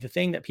The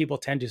thing that people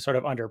tend to sort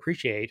of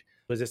underappreciate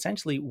was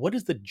essentially, what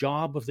is the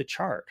job of the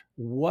chart?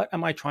 What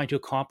am I trying to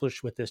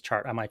accomplish with this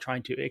chart? Am I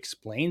trying to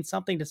explain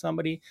something to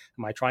somebody?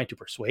 Am I trying to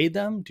persuade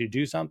them to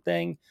do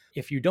something?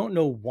 If you don't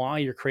know why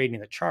you're creating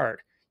the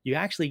chart, you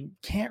actually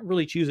can't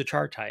really choose a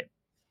chart type.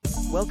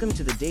 Welcome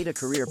to the Data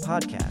Career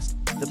Podcast,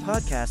 the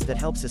podcast that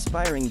helps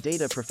aspiring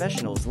data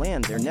professionals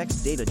land their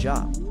next data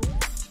job.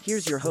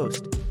 Here's your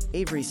host,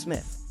 Avery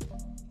Smith.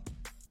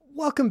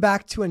 Welcome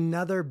back to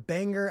another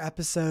banger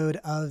episode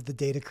of the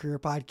Data Career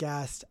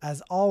Podcast.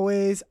 As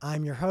always,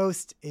 I'm your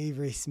host,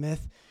 Avery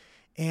Smith,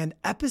 and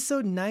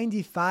episode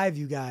 95,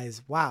 you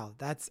guys. Wow,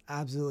 that's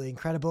absolutely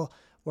incredible.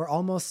 We're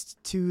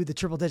almost to the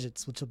triple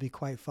digits, which will be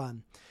quite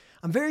fun.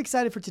 I'm very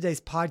excited for today's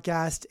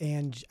podcast,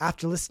 and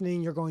after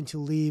listening, you're going to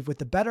leave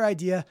with a better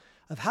idea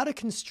of how to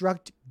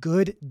construct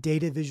good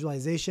data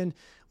visualization,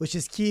 which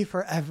is key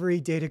for every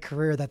data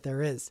career that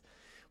there is.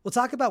 We'll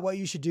talk about what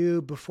you should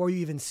do before you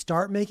even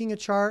start making a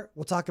chart.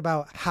 We'll talk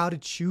about how to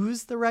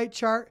choose the right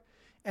chart.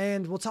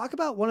 And we'll talk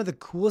about one of the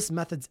coolest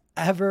methods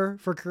ever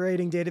for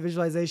creating data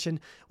visualization,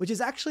 which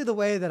is actually the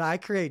way that I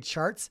create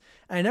charts.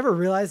 And I never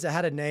realized it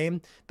had a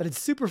name, but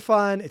it's super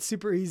fun. It's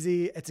super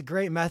easy. It's a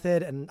great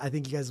method. And I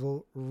think you guys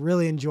will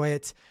really enjoy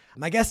it.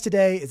 My guest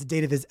today is a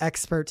data viz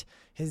expert.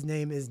 His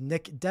name is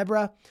Nick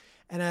Desbarats.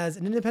 And as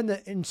an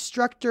independent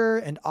instructor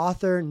and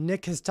author,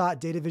 Nick has taught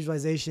data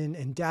visualization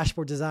and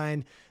dashboard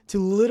design to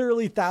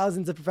literally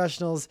thousands of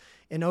professionals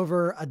in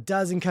over a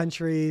dozen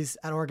countries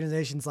at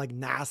organizations like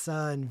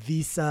NASA and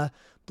Visa,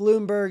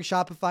 Bloomberg,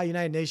 Shopify,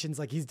 United Nations.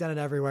 Like, he's done it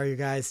everywhere, you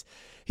guys.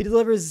 He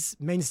delivers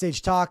main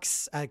stage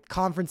talks at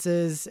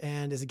conferences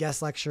and is a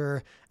guest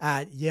lecturer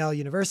at Yale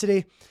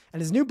University.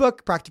 And his new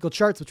book, Practical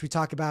Charts, which we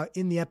talk about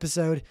in the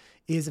episode,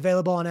 is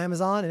available on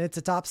Amazon, and it's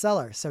a top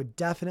seller. So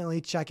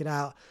definitely check it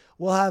out.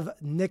 We'll have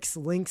Nick's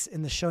links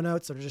in the show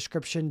notes or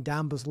description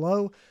down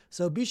below.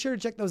 So be sure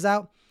to check those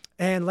out.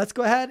 And let's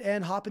go ahead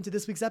and hop into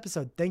this week's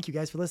episode. Thank you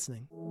guys for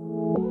listening.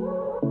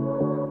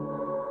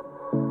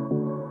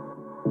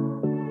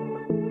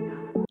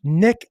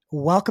 Nick,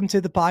 welcome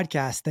to the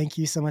podcast. Thank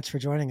you so much for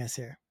joining us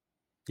here.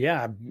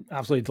 Yeah, I'm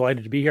absolutely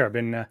delighted to be here. I've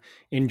been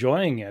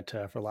enjoying it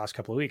for the last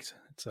couple of weeks.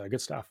 It's good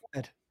stuff.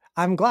 Good.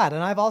 I'm glad.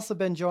 And I've also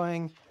been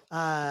enjoying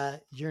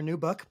your new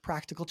book,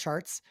 Practical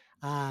Charts.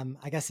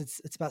 I guess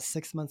it's about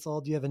 6 months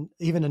old. You have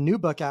even a new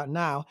book out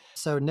now.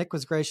 So Nick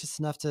was gracious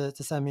enough to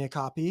send me a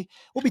copy.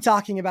 We'll be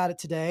talking about it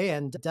today,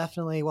 and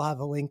definitely we'll have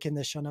a link in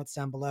the show notes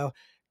down below.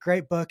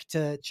 Great book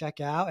to check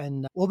out.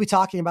 And we'll be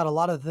talking about a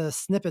lot of the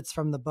snippets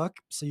from the book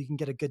so you can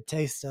get a good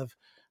taste of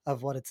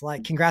what it's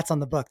like. Congrats on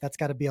the book. That's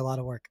got to be a lot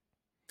of work.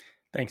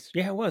 Thanks.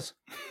 Yeah, it was.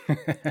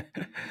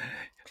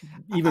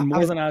 Even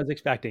more than I was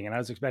expecting, and I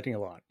was expecting a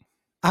lot.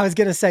 I was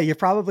going to say, you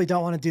probably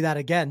don't want to do that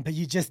again, but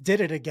you just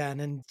did it again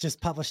and just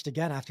published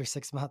again after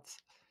 6 months.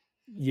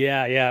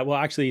 Yeah. Well,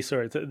 actually,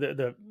 sorry,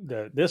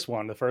 this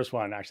one, the first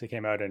one actually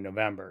came out in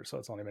November. So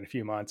it's only been a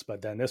few months,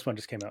 but then this one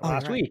just came out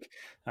last week,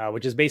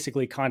 which is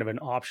basically kind of an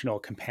optional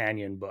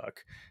companion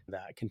book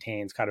that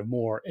contains kind of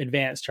more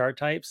advanced chart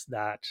types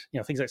that,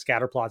 things like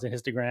scatter plots and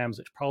histograms,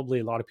 which probably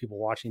a lot of people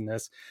watching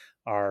this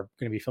are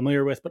going to be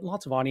familiar with, but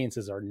lots of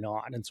audiences are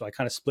not. And so I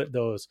kind of split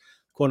those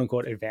quote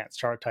unquote advanced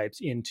chart types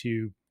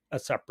into a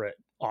separate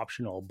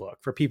optional book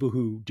for people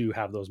who do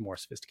have those more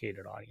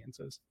sophisticated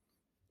audiences.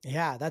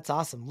 Yeah, that's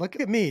awesome. Look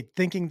at me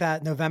thinking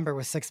that November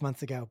was 6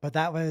 months ago, but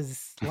that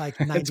was like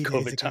 90 days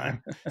ago.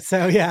 Time.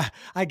 So yeah,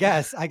 I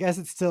guess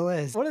it still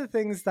is. One of the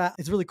things that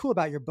is really cool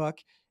about your book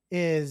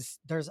is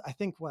there's, I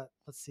think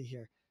let's see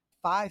here,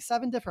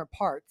 7 different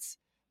parts,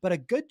 but a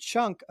good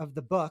chunk of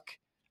the book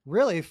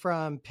really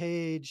from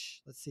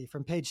page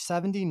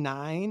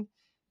 79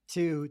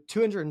 to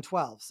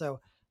 212. So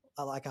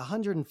like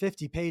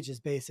 150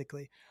 pages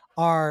basically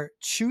are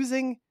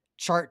choosing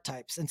chart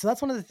types. And so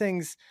that's one of the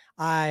things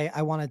I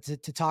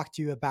wanted to talk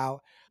to you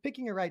about,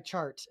 picking a right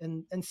chart.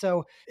 And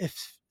so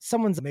if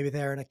someone's, maybe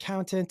they're an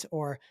accountant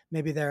or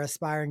maybe they're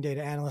aspiring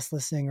data analyst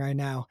listening right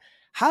now,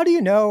 how do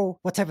you know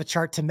what type of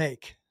chart to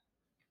make?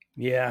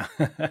 Yeah.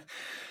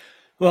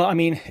 Well, I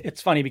mean,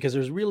 it's funny because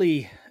there's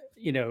really,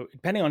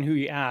 depending on who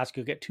you ask,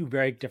 you'll get two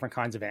very different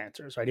kinds of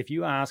answers, right? If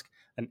you ask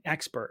an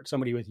expert,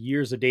 somebody with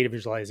years of data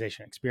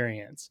visualization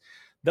experience,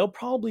 they'll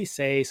probably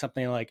say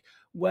something like,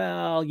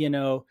 well,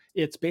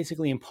 it's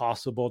basically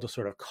impossible to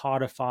sort of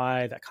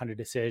codify that kind of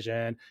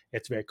decision.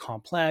 It's very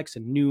complex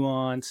and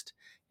nuanced.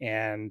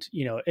 And,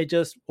 it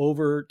just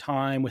over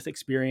time with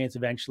experience,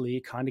 eventually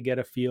kind of get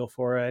a feel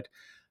for it.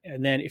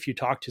 And then if you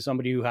talk to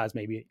somebody who has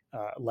maybe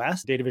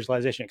less data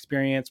visualization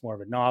experience, more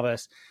of a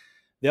novice,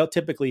 they'll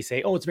typically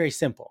say, oh, it's very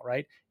simple,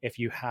 right? If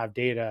you have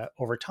data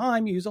over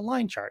time, you use a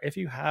line chart. If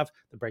you have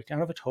the breakdown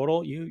of a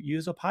total, you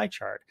use a pie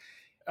chart.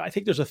 I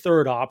think there's a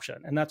third option,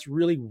 and that's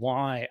really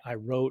why I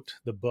wrote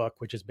the book,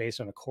 which is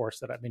based on a course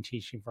that I've been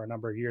teaching for a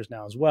number of years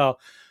now as well,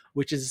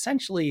 which is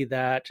essentially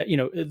that,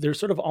 there's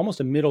sort of almost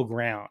a middle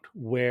ground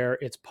where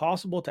it's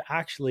possible to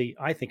actually,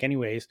 I think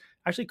anyways,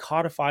 actually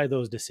codify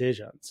those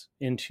decisions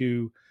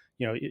into,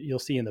 you'll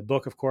see in the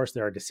book, of course,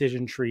 there are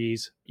decision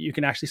trees. You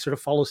can actually sort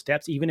of follow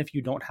steps, even if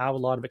you don't have a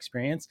lot of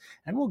experience,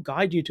 and will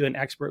guide you to an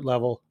expert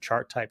level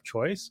chart type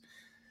choice.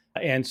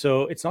 And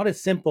so it's not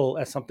as simple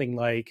as something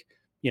like,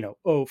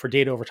 oh, for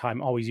data over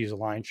time, always use a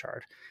line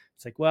chart.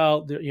 It's like,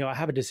 well, I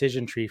have a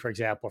decision tree, for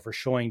example, for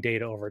showing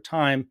data over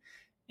time.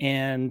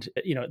 And,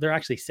 there are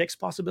actually 6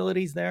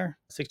 possibilities there,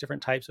 6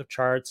 different types of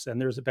charts. And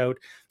there's about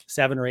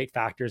 7 or 8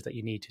 factors that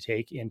you need to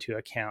take into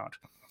account.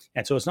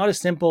 And so it's not as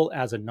simple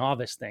as a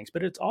novice thinks,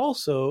 but it's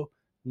also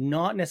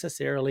not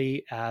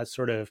necessarily as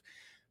sort of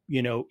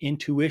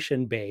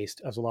intuition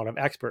based as a lot of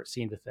experts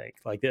seem to think.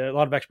 Like a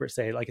lot of experts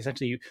say, like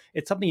essentially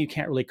it's something you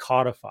can't really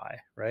codify,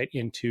 right,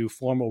 into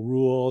formal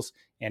rules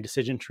and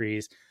decision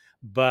trees.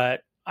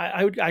 But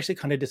I would actually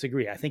kind of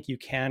disagree. I think you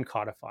can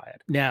codify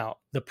it. Now,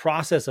 the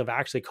process of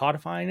actually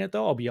codifying it,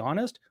 though, I'll be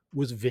honest,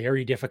 was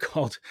very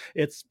difficult.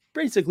 It's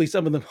basically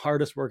some of the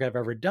hardest work I've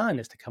ever done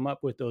is to come up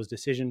with those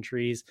decision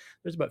trees.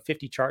 There's about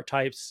 50 chart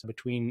types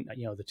between,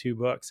 the 2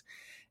 books.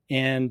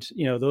 And,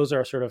 those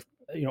are sort of,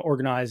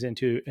 organized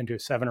into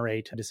 7 or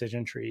 8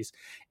 decision trees.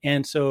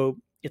 And so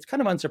it's kind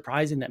of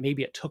unsurprising that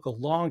maybe it took a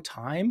long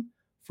time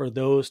for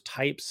those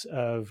types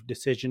of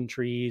decision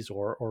trees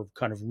or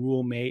kind of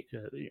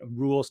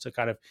rules to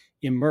kind of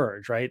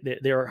emerge, right?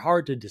 They're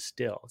hard to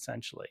distill,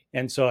 essentially.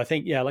 And so I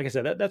think, yeah, like I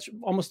said, that's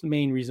almost the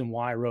main reason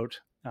why I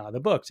wrote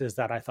the books, is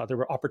that I thought there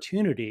were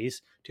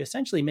opportunities to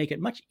essentially make it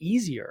much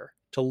easier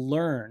to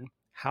learn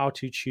how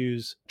to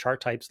choose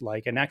chart types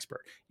like an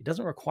expert. It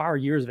doesn't require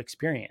years of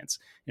experience.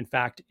 In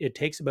fact, it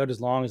takes about as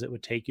long as it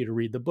would take you to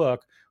read the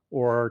book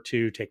or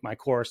to take my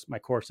course. My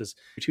course is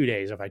 2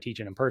 days if I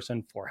teach it in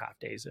person, 4 half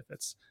days if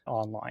it's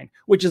online,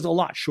 which is a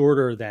lot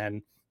shorter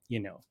than,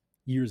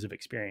 years of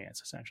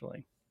experience,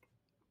 essentially.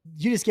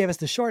 You just gave us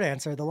the short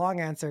answer. The long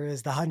answer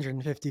is the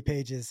 150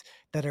 pages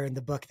that are in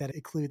the book that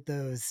include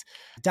those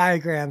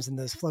diagrams and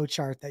those flow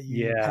chart that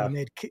you kind of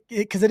made.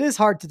 Because it is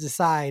hard to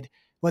decide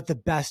what the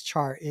best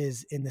chart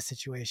is in the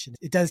situation.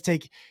 It does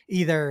take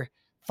either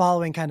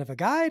following kind of a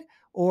guide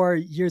or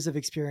years of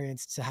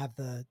experience to have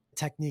the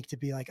technique to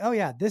be like, oh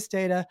yeah, this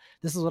data,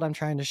 this is what I'm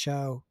trying to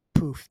show.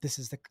 Poof, this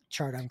is the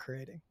chart I'm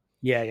creating.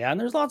 Yeah. And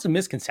there's lots of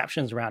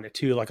misconceptions around it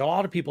too. Like a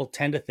lot of people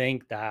tend to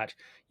think that,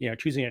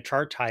 choosing a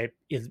chart type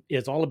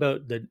is all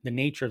about the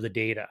nature of the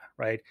data,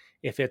 right?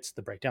 If it's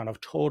the breakdown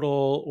of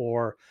total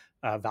or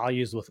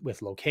values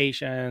with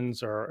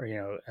locations or,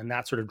 and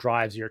that sort of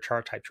drives your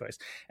chart type choice.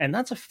 And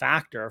that's a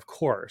factor, of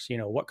course,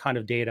 what kind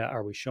of data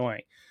are we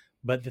showing?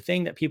 But the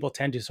thing that people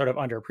tend to sort of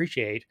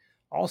underappreciate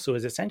also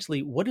is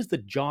essentially, what is the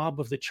job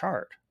of the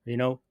chart?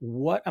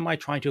 What am I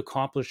trying to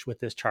accomplish with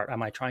this chart?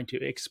 Am I trying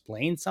to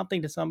explain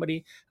something to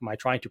somebody? Am I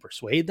trying to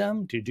persuade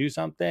them to do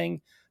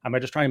something? Am I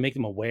just trying to make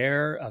them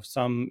aware of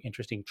some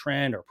interesting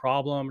trend or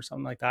problem or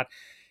something like that?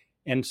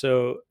 And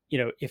so,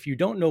 if you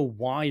don't know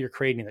why you're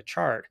creating the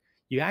chart,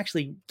 you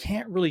actually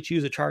can't really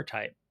choose a chart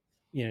type.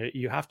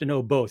 You have to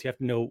know both. You have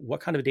to know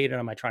what kind of data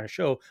am I trying to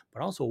show,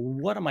 but also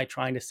what am I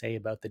trying to say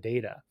about the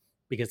data?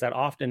 Because that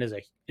often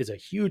is a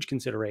huge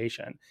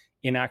consideration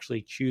in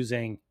actually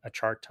choosing a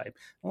chart type.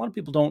 A lot of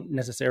people don't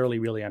necessarily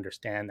really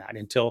understand that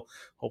until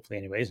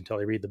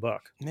they read the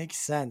book. Makes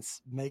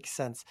sense.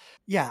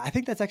 Yeah, I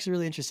think that's actually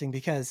really interesting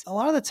because a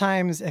lot of the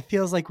times it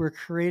feels like we're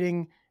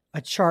creating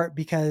a chart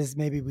because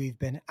maybe we've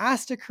been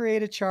asked to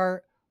create a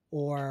chart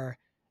or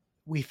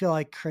we feel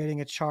like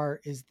creating a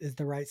chart is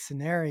the right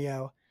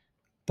scenario.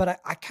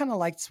 But I kind of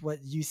liked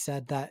what you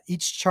said, that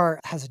each chart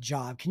has a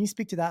job. Can you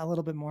speak to that a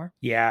little bit more?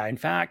 Yeah, in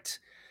fact,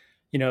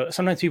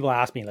 sometimes people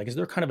ask me, like, is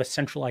there kind of a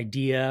central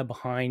idea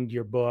behind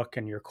your book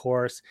and your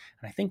course?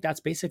 And I think that's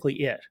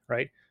basically it,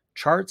 right?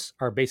 Charts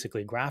are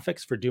basically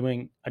graphics for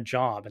doing a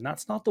job. And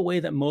that's not the way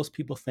that most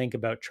people think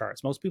about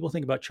charts. Most people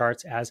think about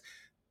charts as,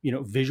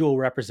 visual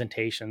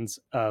representations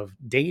of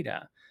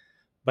data.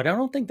 But I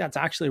don't think that's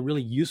actually a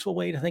really useful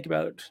way to think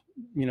about,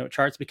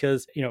 charts,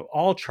 because,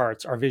 all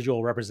charts are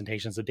visual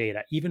representations of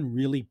data, even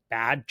really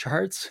bad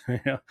charts,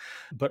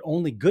 but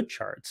only good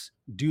charts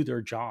do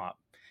their job.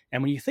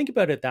 And when you think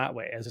about it that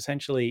way, as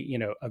essentially,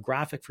 a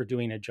graphic for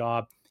doing a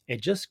job,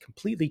 it just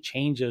completely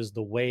changes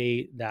the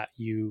way that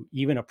you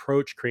even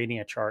approach creating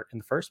a chart in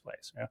the first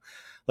place.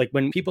 Like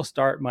when people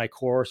start my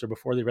course or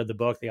before they read the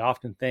book, they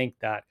often think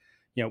that,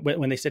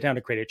 when they sit down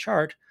to create a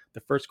chart,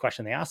 the first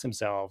question they ask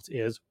themselves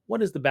is,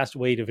 what is the best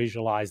way to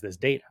visualize this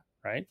data,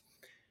 right?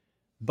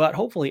 But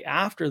hopefully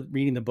after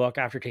reading the book,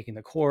 after taking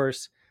the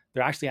course,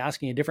 they're actually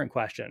asking a different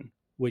question,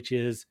 which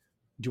is,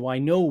 do I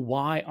know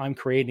why I'm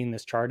creating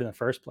this chart in the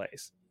first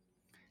place?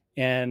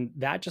 And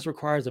that just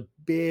requires a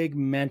big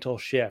mental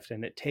shift.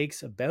 And it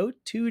takes about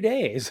 2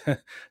 days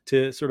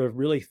to sort of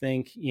really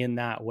think in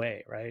that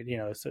way, right?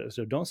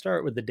 So don't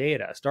start with the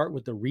data, start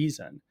with the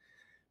reason.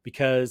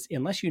 Because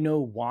unless you know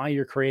why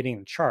you're creating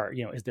the chart,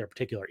 is there a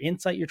particular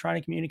insight you're trying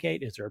to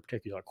communicate? Is there a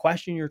particular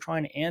question you're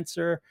trying to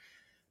answer?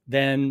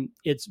 Then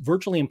it's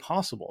virtually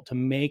impossible to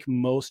make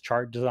most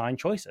chart design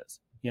choices,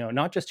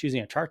 not just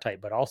choosing a chart type,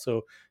 but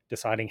also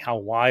deciding how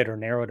wide or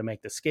narrow to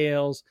make the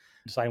scales,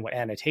 deciding what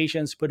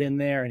annotations to put in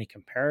there, any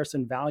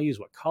comparison values,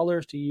 what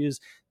colors to use.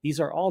 These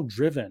are all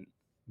driven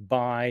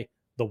by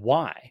the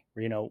why,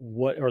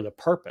 what, or the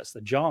purpose,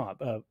 the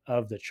job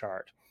of the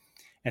chart.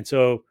 And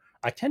so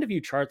I tend to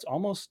view charts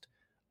almost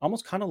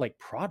kind of like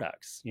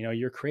products.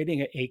 You're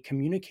creating a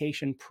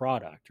communication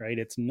product, right?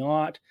 It's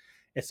not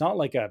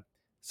like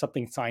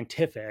something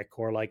scientific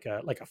or like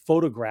a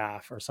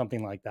photograph or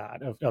something like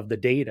that of the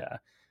data.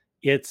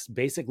 It's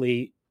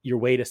basically your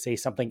way to say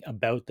something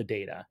about the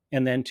data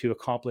and then to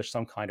accomplish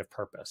some kind of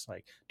purpose,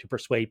 like to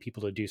persuade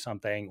people to do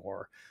something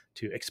or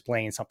to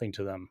explain something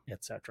to them,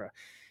 etc.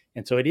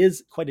 And so it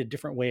is quite a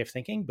different way of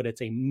thinking, but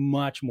it's a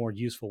much more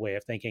useful way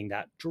of thinking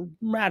that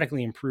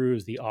dramatically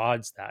improves the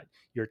odds that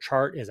your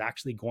chart is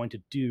actually going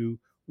to do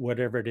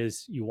whatever it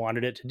is you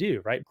wanted it to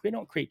do, right? We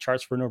don't create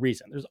charts for no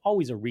reason. There's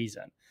always a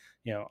reason,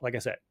 like I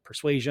said,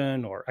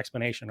 persuasion or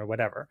explanation or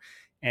whatever.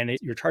 And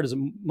your chart is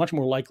much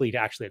more likely to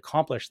actually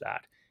accomplish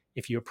that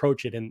if you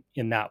approach it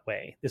in that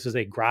way. This is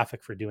a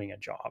graphic for doing a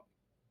job.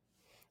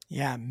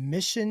 Yeah,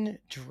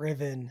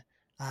 mission-driven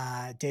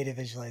data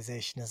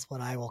visualization is what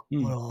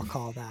will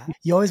call that.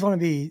 You always want to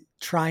be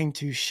trying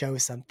to show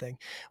something,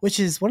 which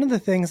is one of the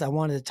things I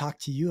wanted to talk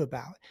to you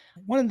about.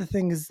 One of the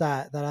things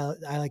that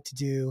I like to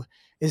do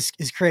is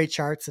create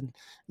charts, and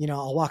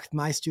I'll walk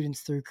my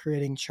students through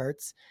creating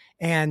charts.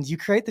 And you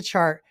create the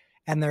chart,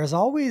 and there's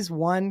always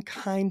one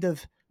kind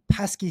of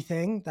pesky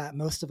thing that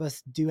most of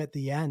us do at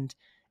the end,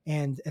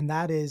 and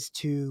that is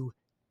to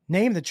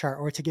name the chart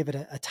or to give it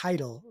a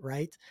title,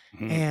 right?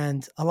 Mm-hmm.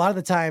 And a lot of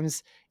the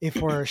times, if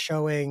we're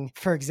showing,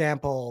 for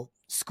example,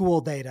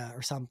 school data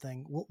or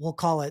something, we'll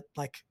call it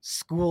like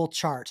school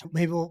chart.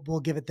 Maybe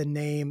we'll give it the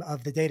name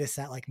of the data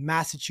set, like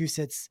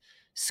Massachusetts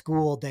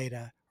school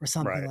data or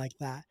something like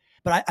that.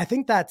 But I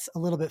think that's a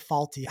little bit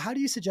faulty. How do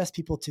you suggest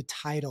people to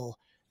title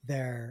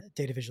their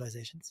data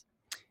visualizations?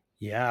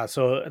 Yeah,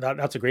 so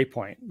that's a great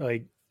point.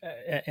 Like,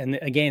 and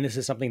again, this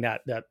is something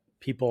that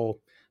people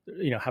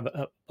have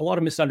a lot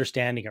of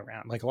misunderstanding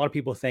around. Like, a lot of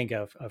people think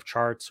of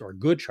charts, or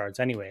good charts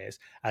anyways,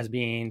 as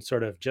being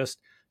sort of just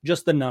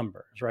the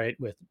numbers, right?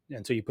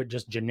 And so you put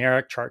just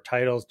generic chart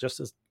titles, just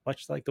as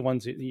much like the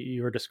ones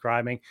you were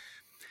describing.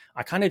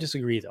 I kind of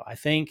disagree, though. I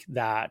think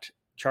that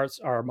charts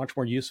are much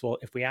more useful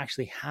if we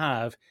actually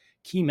have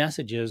key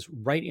messages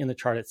right in the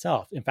chart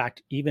itself. In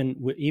fact, even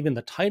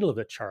the title of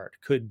the chart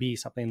could be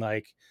something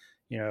like,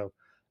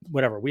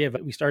 whatever.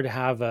 We started to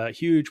have a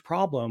huge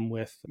problem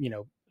with,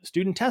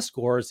 student test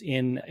scores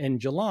in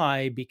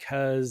July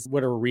because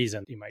whatever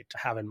reason you might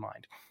have in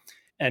mind.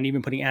 And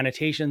even putting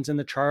annotations in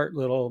the chart,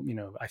 little,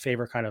 I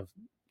favor kind of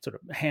sort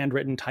of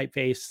handwritten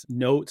typeface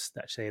notes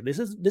that say, this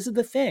is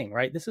the thing,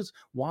 right? This is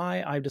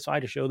why I've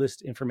decided to show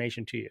this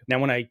information to you. Now,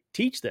 when I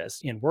teach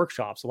this in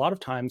workshops, a lot of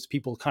times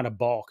people kind of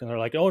balk and they're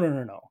like, oh,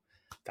 no,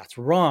 that's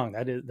wrong.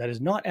 That is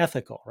not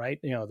ethical,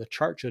 right? The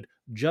chart should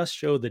just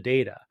show the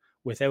data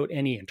without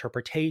any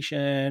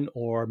interpretation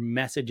or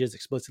messages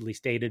explicitly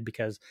stated,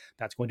 because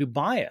that's going to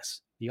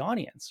bias the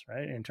audience,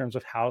 right, in terms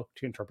of how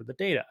to interpret the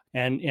data.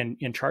 And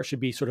charts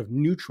should be sort of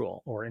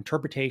neutral or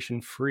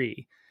interpretation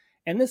free.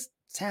 And this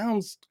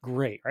sounds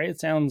great, right? It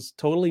sounds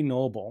totally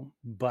noble,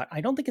 but I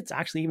don't think it's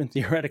actually even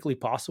theoretically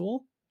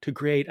possible to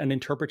create an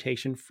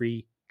interpretation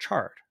free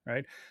chart,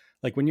 right?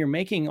 Like, when you're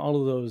making all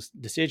of those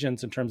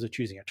decisions in terms of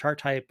choosing a chart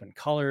type and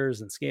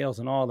colors and scales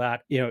and all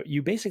that,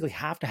 you basically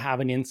have to have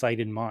an insight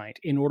in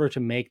mind in order to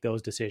make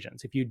those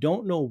decisions. If you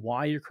don't know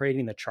why you're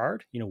creating the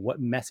chart,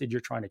 what message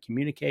you're trying to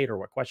communicate or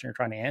what question you're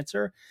trying to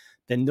answer,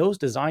 then those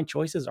design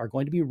choices are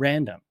going to be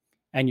random,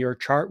 and your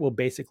chart will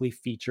basically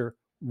feature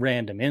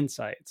random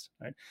insights,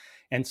 right?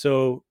 And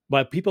so,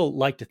 but people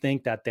like to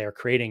think that they're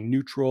creating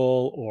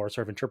neutral or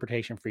sort of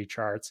interpretation-free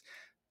charts.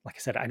 Like I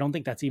said, I don't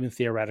think that's even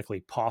theoretically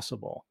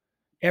possible.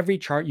 Every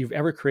chart you've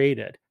ever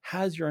created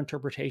has your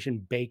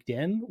interpretation baked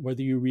in,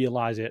 whether you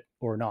realize it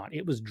or not.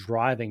 It was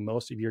driving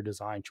most of your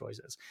design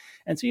choices.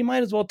 And so you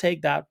might as well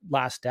take that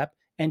last step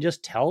and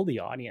just tell the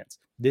audience,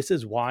 this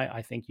is why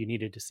I think you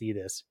needed to see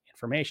this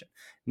information.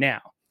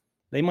 Now,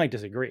 they might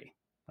disagree,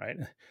 right?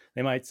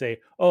 They might say,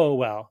 oh,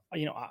 well,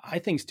 I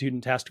think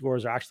student test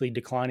scores are actually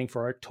declining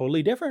for a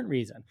totally different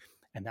reason.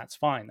 And that's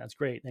fine. That's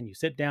great. Then you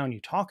sit down, you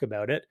talk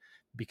about it,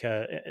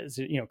 because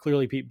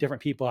clearly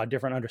different people have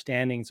different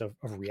understandings of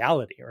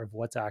reality or of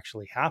what's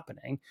actually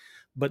happening.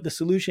 But the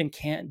solution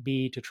can't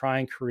be to try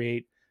and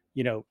create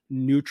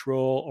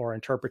neutral or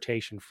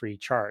interpretation free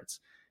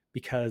charts,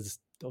 because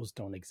those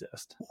don't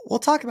exist. We'll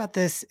talk about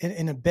this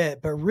in a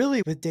bit, but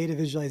really with data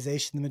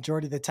visualization, the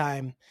majority of the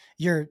time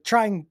you're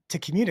trying to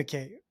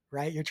communicate,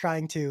 right? You're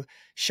trying to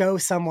show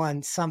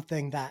someone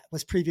something that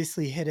was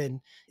previously hidden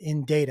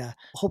in data,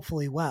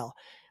 hopefully well.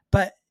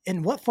 But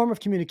in what form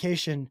of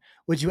communication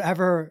would you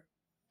ever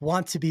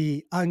want to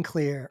be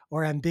unclear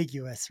or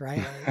ambiguous,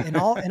 right? In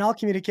all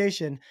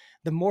communication,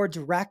 the more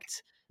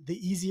direct, the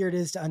easier it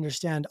is to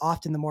understand,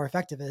 often the more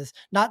effective it is.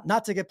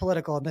 Not to get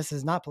political, and this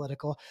is not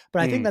political,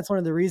 but I think that's one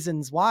of the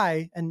reasons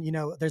why, and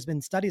there's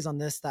been studies on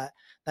this, that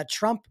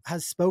Trump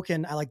has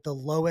spoken at like the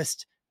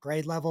lowest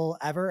grade level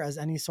ever as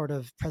any sort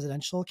of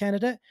presidential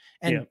candidate.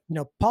 Yeah.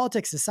 And,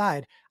 politics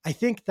aside, I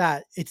think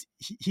that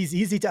he's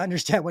easy to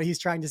understand what he's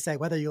trying to say,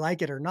 whether you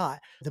like it or not.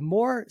 The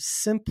more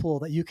simple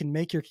that you can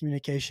make your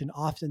communication,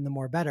 often the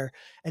more better.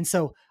 And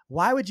so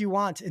why would you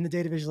want in the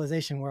data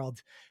visualization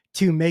world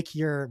to make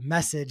your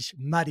message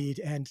muddied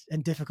and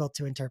difficult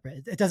to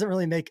interpret? It doesn't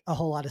really make a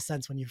whole lot of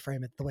sense when you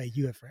frame it the way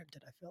you have framed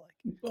it, I feel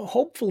like. Well,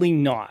 hopefully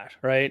not,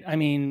 right? I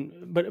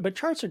mean, but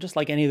charts are just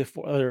like any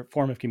other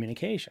form of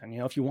communication.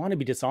 If you want to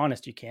be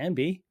dishonest, you can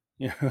be.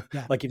 Yeah.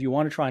 Like if you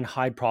want to try and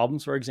hide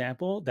problems, for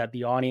example, that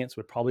the audience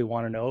would probably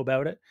want to know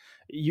about it,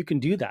 you can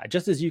do that.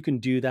 Just as you can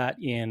do that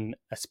in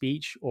a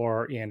speech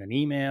or in an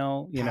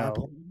email.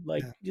 PowerPoint.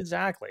 Like Yeah.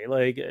 exactly.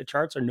 Like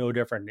charts are no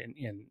different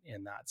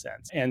in that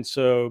sense. And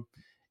so,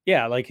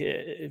 yeah, like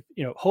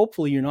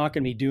hopefully you're not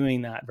going to be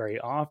doing that very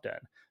often.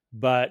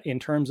 But in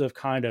terms of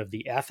kind of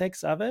the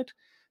ethics of it,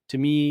 to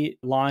me,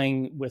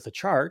 lying with a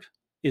chart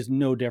is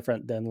no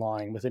different than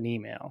lying with an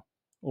email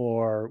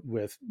or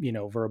with,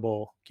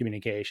 verbal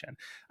communication.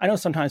 I know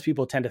sometimes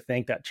people tend to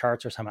think that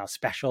charts are somehow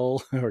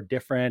special or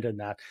different and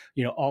that,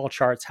 all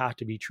charts have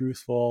to be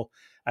truthful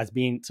as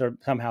being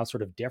somehow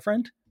sort of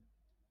different.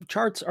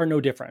 Charts are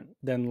no different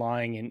than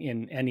lying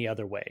in any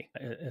other way,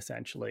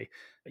 essentially.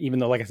 Even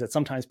though, like I said,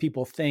 sometimes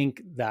people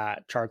think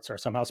that charts are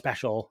somehow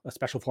special, a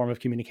special form of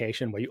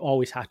communication where you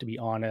always have to be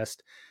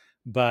honest.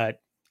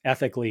 But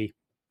ethically,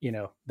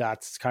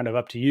 that's kind of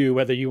up to you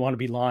whether you want to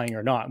be lying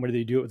or not. Whether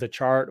you do it with a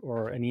chart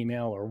or an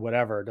email or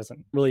whatever, it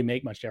doesn't really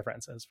make much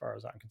difference as far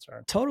as I'm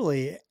concerned.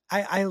 Totally.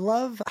 I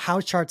love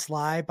How Charts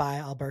Lie by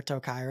Alberto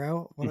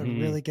Cairo. What a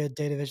really good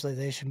data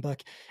visualization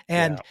book.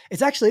 And Yeah.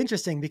 it's actually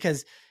interesting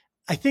because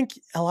I think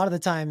a lot of the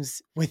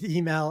times with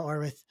email or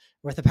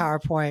with a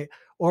PowerPoint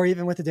or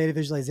even with the data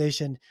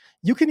visualization,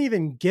 you can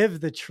even give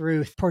the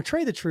truth,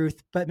 portray the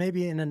truth, but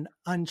maybe in an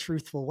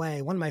untruthful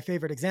way. One of my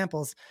favorite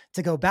examples,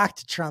 to go back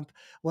to Trump,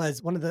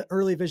 was one of the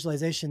early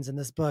visualizations in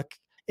this book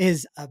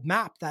is a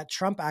map that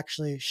Trump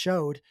actually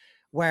showed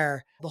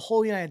where the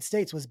whole United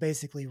States was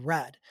basically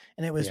red.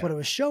 And it was Yeah. what it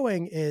was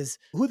showing is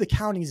who the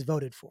counties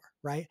voted for,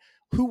 right?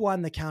 Who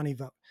won the county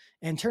vote.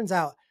 And turns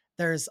out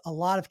there's a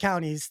lot of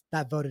counties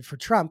that voted for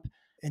Trump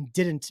and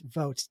didn't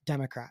vote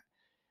Democrat.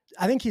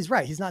 I think he's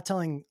right. He's not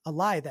telling a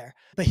lie there,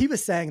 but he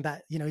was saying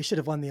that, he should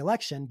have won the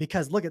election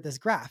because look at this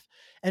graph.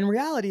 And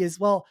reality is,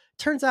 well,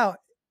 turns out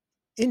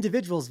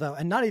individuals vote,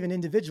 and not even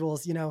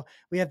individuals.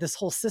 We have this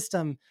whole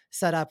system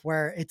set up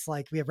where it's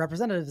like we have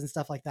representatives and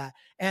stuff like that.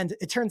 And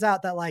it turns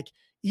out that like,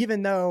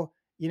 even though,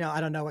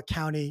 I don't know what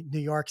county New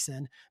York's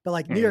in, but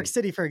like New York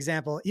City, for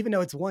example, even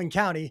though it's one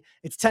county,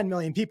 it's 10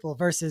 million people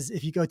versus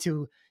if you go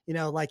to,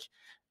 like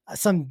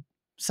some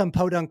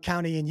podunk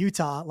county in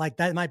Utah, like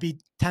that might be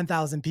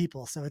 10,000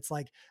 people. So it's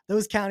like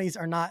those counties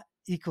are not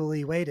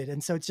equally weighted.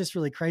 And so it's just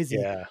really crazy.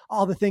 Yeah.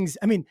 All the things,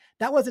 I mean,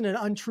 that wasn't an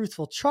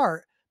untruthful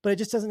chart, but it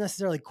just doesn't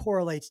necessarily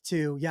correlate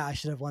to, yeah, I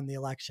should have won the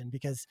election,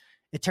 because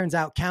it turns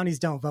out counties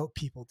don't vote,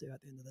 people do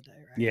at the end of the day,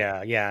 right?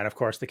 Yeah, yeah. And of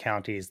course, the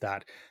counties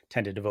that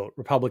tended to vote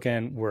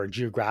Republican were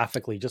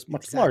geographically just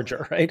much Exactly.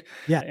 larger, right?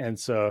 Yeah. And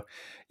so,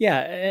 yeah.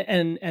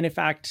 And in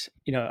fact,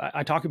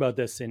 I talk about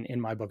this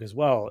in my book as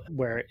well,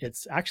 where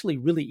it's actually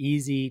really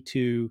easy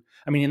to,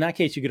 I mean, in that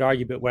case, you could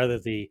argue about whether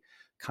the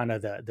kind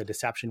of the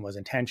deception was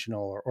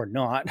intentional or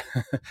not. It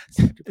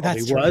probably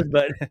That's true. was,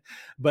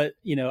 but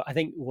I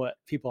think what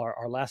people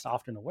are less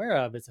often aware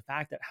of is the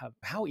fact that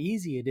how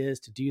easy it is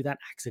to do that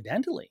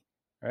accidentally,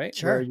 right?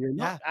 Sure. Where you're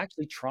not Yeah.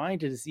 actually trying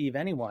to deceive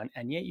anyone,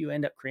 and yet you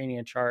end up creating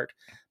a chart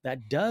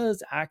that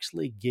does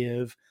actually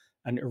give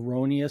an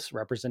erroneous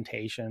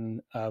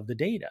representation of the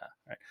data,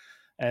 right?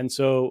 And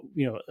so,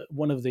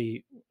 one of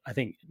the, I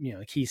think,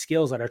 key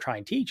skills that I try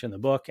and teach in the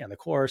book and the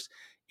course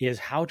is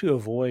how to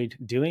avoid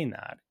doing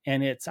that.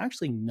 And it's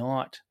actually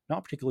not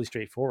particularly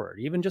straightforward.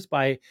 Even just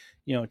by,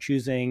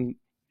 choosing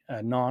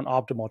a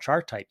non-optimal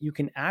chart type, you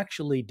can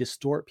actually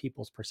distort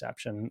people's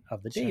perception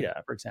of the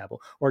data, for example,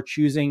 or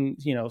choosing,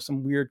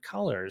 some weird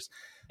colors,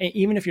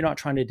 even if you're not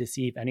trying to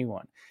deceive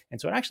anyone.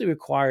 And so it actually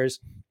requires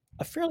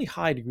a fairly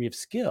high degree of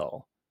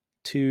skill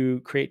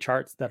to create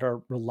charts that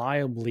are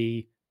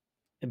reliably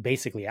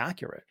basically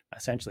accurate,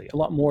 essentially. A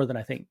lot more than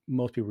I think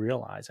most people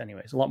realize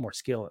anyways. A lot more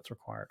skill that's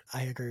required.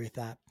 I agree with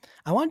that.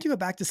 I want to go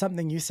back to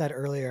something you said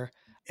earlier,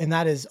 and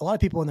that is a lot of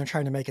people when they're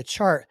trying to make a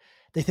chart,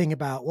 they think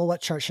about, well,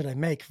 what chart should I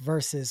make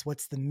versus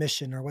what's the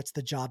mission or what's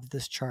the job that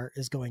this chart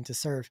is going to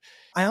serve.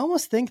 I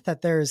almost think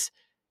that there's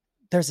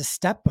a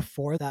step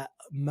before that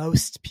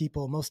most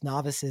people, most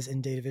novices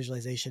in data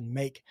visualization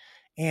make.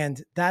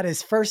 And that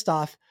is, first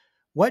off,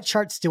 what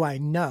charts do I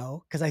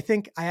know? Because I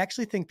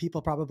actually think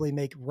people probably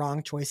make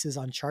wrong choices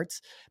on charts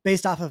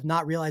based off of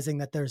not realizing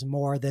that there's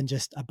more than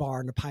just a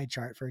bar and a pie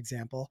chart, for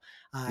example.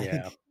 I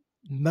think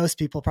most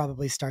people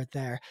probably start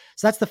there.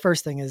 So that's the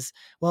first thing is,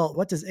 well,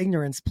 what does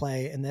ignorance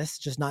play in this?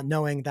 Just not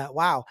knowing that,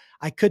 wow,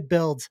 I could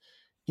build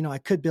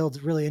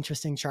really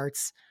interesting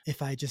charts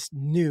if I just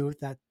knew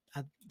that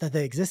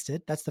they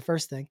existed. That's the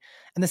first thing.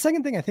 And the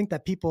second thing I think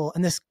that people,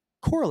 and this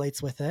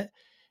correlates with it,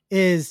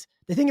 is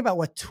they think about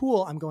what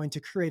tool I'm going to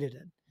create it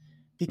in.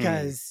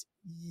 Because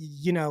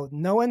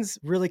no one's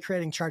really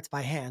creating charts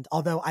by hand,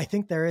 although I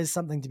think there is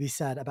something to be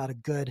said about a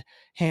good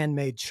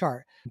handmade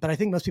chart. But I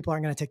think most people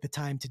aren't going to take the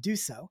time to do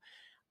so.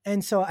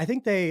 And so I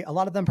think a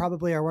lot of them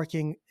probably are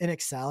working in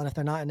Excel. And if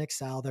they're not in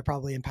Excel, they're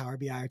probably in Power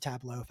BI or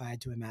Tableau, if I had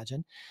to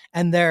imagine.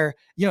 And they're,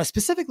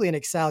 specifically in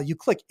Excel, you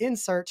click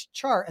insert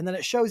chart, and then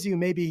it shows you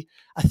maybe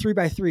a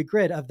 3x3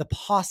 grid of the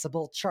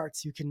possible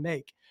charts you can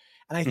make.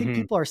 And I think Hmm.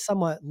 people are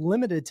somewhat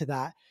limited to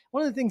that.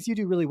 One of the things you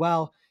do really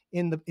well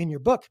in your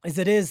book is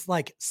it is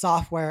like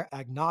software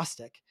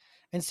agnostic.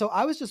 And so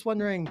I was just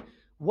wondering,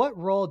 what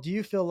role do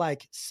you feel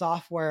like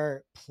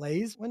software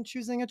plays when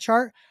choosing a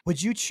chart?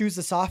 Would you choose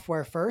the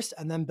software first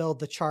and then build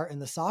the chart in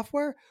the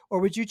software?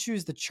 Or would you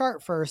choose the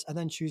chart first and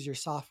then choose your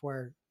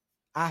software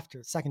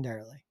after,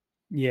 secondarily?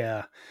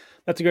 Yeah,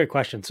 that's a great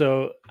question.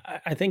 So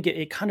I think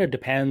it kind of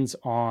depends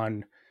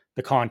on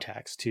the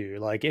context too.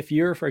 Like if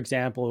you're, for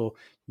example,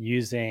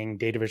 using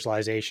data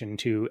visualization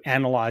to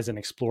analyze and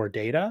explore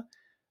data,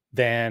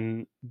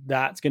 then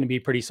that's going to be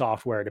pretty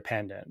software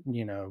dependent.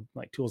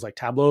 Like tools like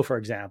Tableau, for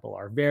example,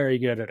 are very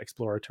good at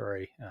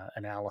exploratory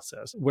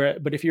analysis.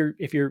 But if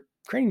you're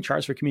creating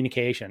charts for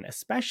communication,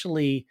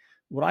 especially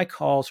what I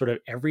call sort of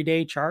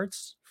everyday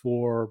charts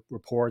for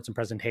reports and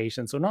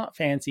presentations, so not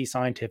fancy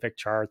scientific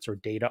charts or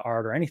data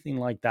art or anything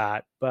like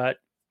that, but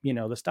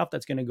the stuff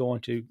that's going to go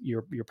into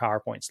your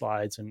PowerPoint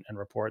slides and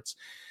reports.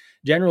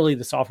 Generally,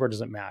 the software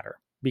doesn't matter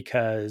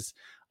because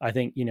I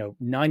think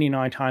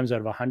 99 times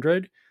out of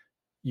 100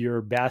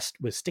 you're best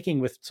with sticking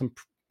with some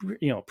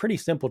pretty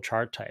simple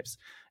chart types.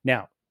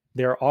 Now,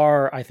 there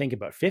are, I think,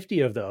 about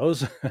 50 of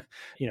those.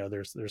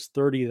 There's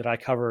 30 that I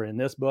cover in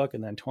this book,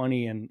 and then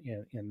 20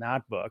 in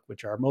that book,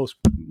 which are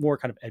more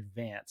kind of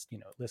advanced.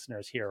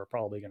 Listeners here are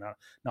probably going to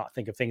not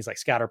think of things like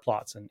scatter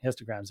plots and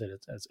histograms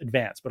as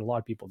advanced, but a lot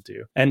of people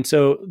do. And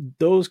so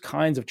those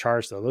kinds of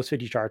charts, though, those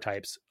 50 chart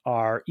types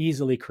are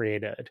easily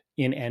created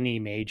in any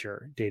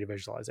major data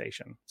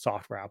visualization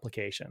software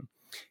application.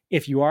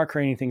 If you are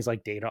creating things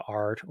like data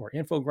art or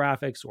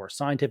infographics or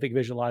scientific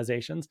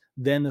visualizations,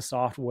 then the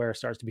software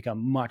starts to become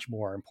much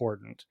more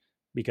important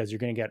because you're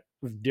going to get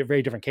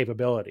very different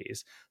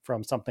capabilities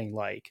from something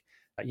like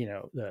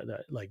the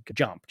like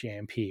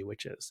JMP,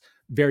 which is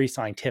very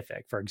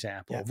scientific, for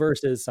example, Yeah.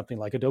 versus something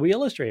like Adobe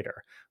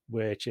Illustrator,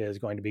 which is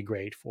going to be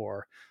great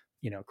for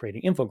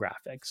creating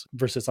infographics,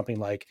 versus something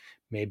like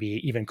maybe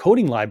even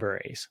coding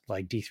libraries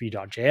like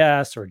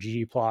D3.js or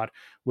ggplot,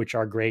 which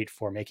are great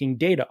for making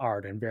data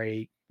art and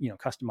very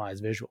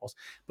customized visuals.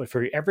 But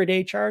for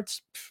everyday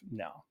charts,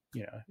 no,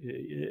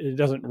 it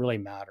doesn't really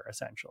matter.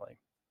 Essentially,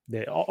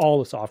 all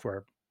the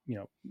software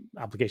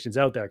applications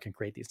out there can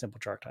create these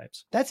simple chart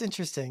types. That's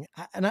interesting.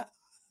 And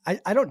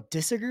I don't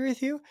disagree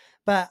with you,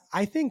 but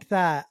I think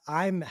that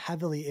I'm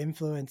heavily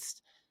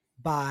influenced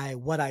by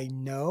what I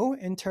know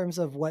in terms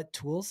of what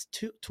tools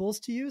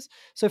to use.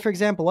 So for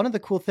example, one of the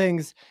cool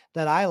things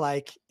that I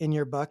like in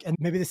your book, and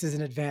maybe this is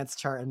an advanced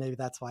chart and maybe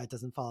that's why it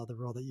doesn't follow the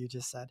rule that you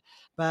just said,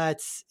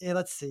 but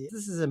let's see.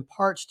 This is in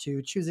part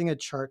 2, choosing a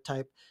chart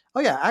type.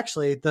 Oh yeah,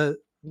 actually the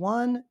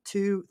one,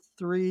 two,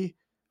 three,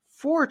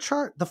 four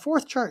chart, the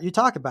fourth chart you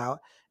talk about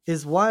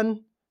is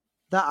one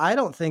that I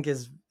don't think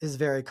is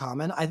very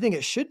common. I think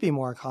it should be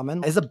more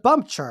common, is a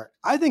bump chart.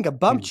 I think a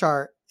bump Mm.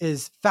 chart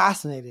is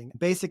fascinating.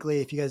 Basically,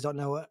 if you guys don't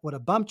know what a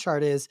bump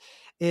chart is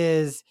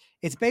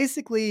it's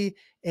basically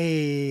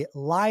a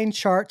line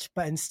chart,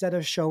 but instead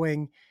of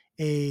showing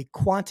a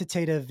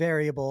quantitative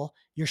variable,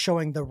 you're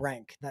showing the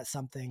rank that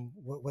something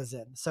was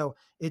in. So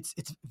it's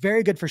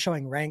very good for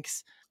showing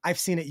ranks. I've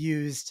seen it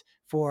used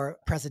for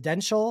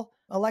presidential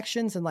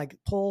elections and like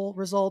poll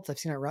results. I've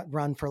seen it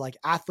run for like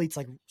athletes,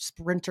 like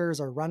sprinters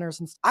or runners.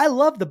 And I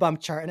love the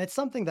bump chart, and it's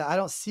something that I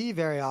don't see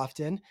very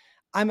often.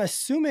 I'm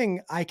assuming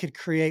I could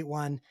create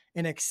one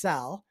in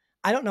Excel.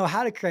 I don't know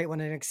how to create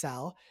one in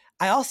Excel.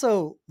 I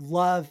also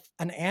love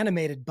an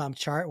animated bump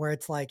chart where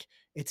it's like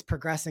it's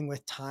progressing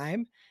with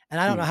time. And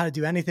I don't know Mm. how to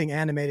do anything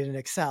animated in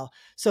Excel.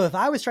 So if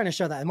I was trying to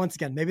show that, and once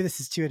again, maybe this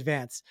is too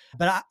advanced,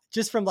 but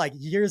just from like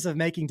years of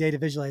making data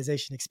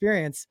visualization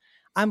experience,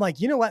 I'm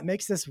like, you know what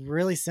makes this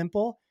really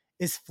simple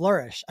is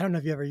Flourish. I don't know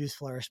if you ever used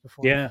Flourish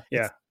before. Yeah,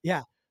 yeah.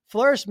 Yeah,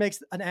 Flourish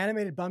makes an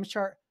animated bump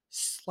chart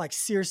like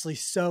seriously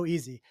so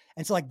easy.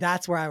 And so like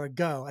that's where I would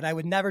go, and I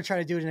would never try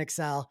to do it in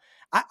Excel.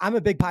 I'm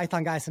a big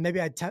Python guy, so maybe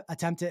I'd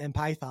attempt it in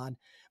Python.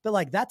 But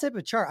like that type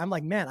of chart, I'm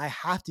like, man, I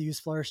have to use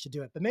Flourish to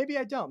do it. But maybe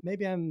I don't.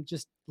 Maybe I'm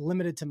just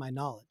limited to my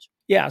knowledge.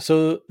 Yeah,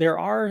 so there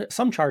are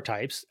some chart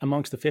types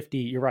amongst the 50,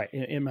 you're right,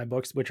 in my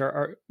books, which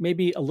are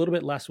maybe a little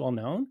bit less well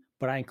known,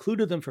 but I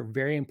included them for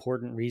very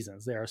important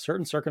reasons. There are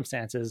certain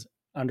circumstances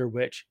under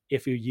which,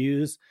 if you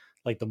use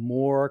like the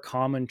more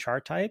common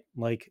chart type,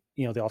 like,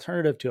 the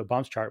alternative to a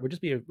bumps chart would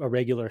just be a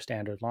regular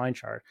standard line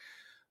chart,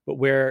 but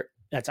where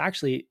that's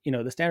actually,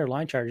 the standard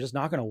line chart is just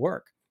not going to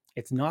work.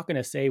 It's not going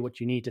to say what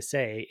you need to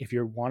say if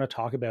you want to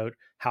talk about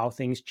how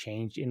things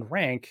change in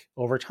rank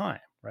over time,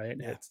 right?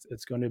 Yeah.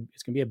 It's going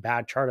to be a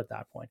bad chart at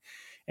that point.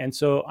 And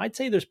so I'd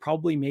say there's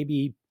probably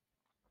maybe,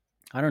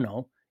 I don't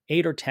know,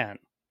 8 or 10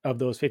 of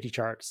those 50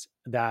 charts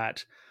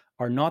that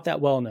are not that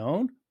well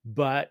known,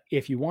 But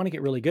if you want to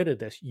get really good at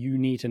this, you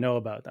need to know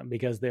about them,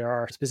 because there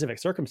are specific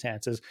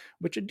circumstances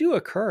which do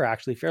occur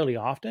actually fairly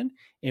often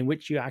in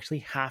which you actually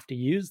have to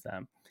use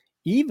them.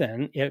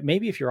 Even if,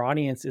 maybe if your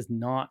audience is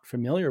not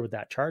familiar with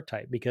that chart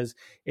type, because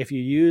if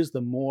you use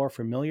the more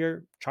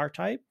familiar chart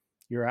type,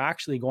 you're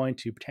actually going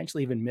to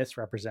potentially even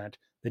misrepresent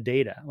the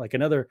data. Like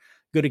another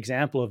good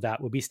example of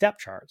that would be step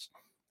charts.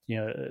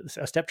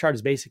 A step chart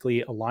is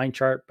basically a line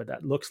chart, but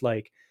that looks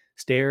like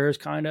stairs,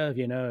 kind of.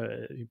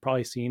 You've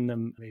probably seen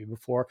them maybe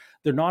before.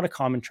 They're not a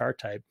common chart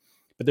type,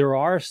 but there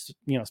are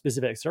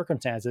specific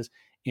circumstances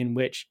in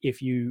which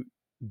if you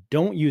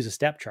don't use a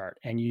step chart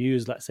and you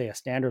use, let's say, a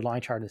standard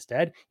line chart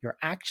instead, you're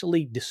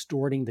actually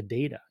distorting the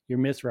data. You're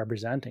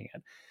misrepresenting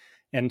it.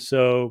 And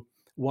so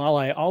while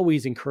I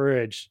always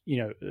encourage,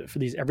 for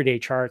these everyday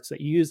charts,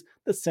 that you use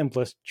the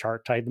simplest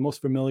chart type, the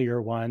most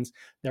familiar ones,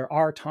 there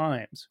are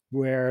times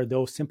where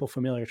those simple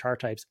familiar chart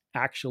types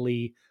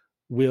actually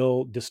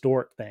will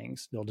distort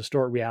things. They'll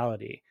distort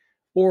reality,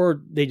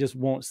 or they just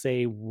won't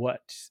say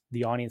what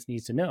the audience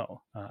needs to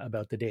know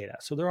about the data.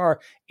 So there are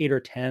 8 or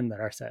 10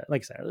 that are set,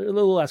 like I said, a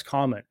little less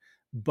common,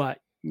 but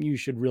you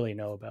should really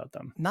know about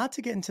them. Not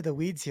to get into the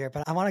weeds here,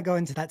 but I want to go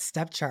into that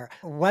step chart.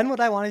 When would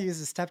I want to use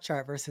a step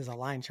chart versus a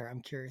line chart?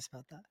 I'm curious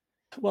about that.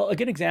 Well, a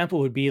good example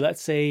would be,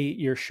 let's say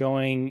you're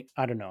showing,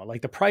 I don't know,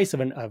 like the price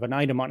of an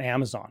item on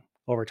Amazon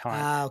over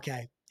time,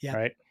 Okay. Yeah.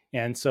 right?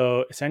 And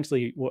so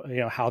essentially,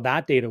 how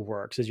that data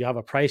works is you have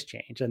a price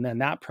change, and then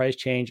that price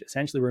change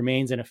essentially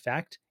remains in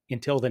effect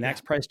until the Yeah.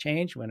 next price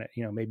change, when it,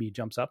 maybe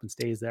jumps up and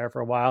stays there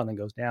for a while and then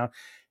goes down.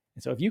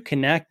 And so if you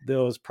connect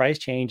those price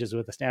changes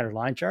with a standard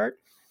line chart,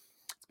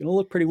 it's going to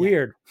look pretty Yeah.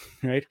 weird,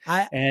 right?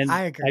 And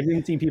I agree. I've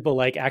even seen people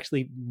like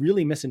actually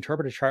really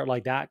misinterpret a chart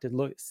like that to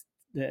look,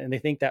 and they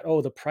think that,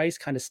 oh, the price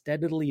kind of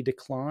steadily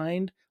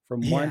declined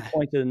from one Yeah.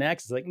 point to the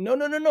next. It's like, no,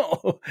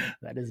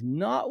 that is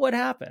not what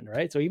happened,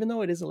 right? So even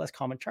though it is a less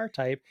common chart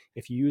type,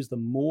 if you use the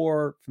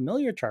more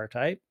familiar chart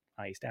type,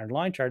 i.e. standard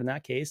line chart in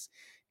that case,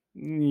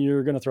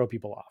 you're going to throw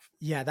people off.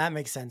 Yeah, that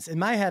makes sense. In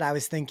my head, I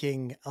was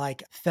thinking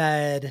like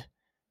Fed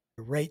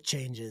rate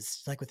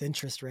changes, like with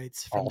interest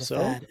rates from the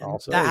Fed. And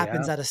that Yeah.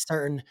 happens at a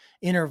certain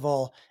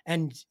interval.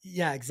 And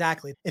yeah,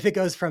 exactly. If it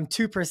goes from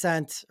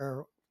 2%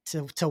 or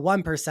to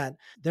 1%,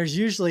 there's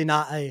usually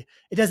not it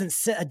doesn't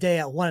sit a day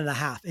at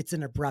 1.5. It's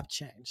an abrupt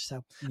change.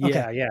 So,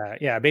 okay.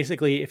 Yeah.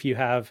 Basically,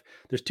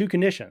 there's two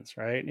conditions,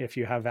 right? If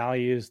you have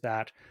values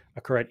that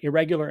occur at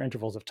irregular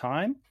intervals of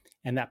time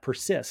and that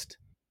persist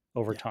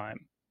over Yeah.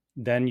 time,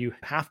 then you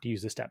have to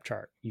use a step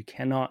chart. You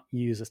cannot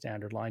use a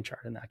standard line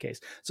chart in that case.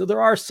 So there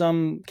are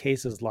some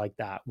cases like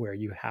that where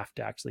you have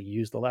to actually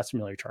use the less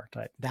familiar chart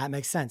type. That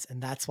makes sense.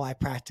 And that's why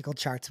Practical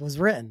Charts was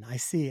written. I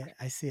see it.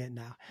 I see it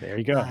now. There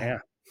you go. Yeah.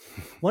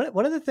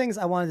 One of the things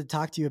I wanted to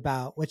talk to you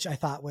about, which I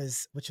thought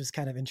was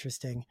kind of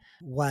interesting,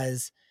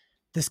 was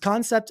this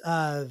concept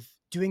of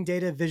doing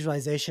data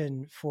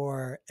visualization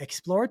for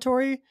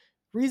exploratory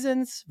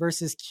reasons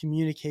versus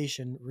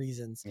communication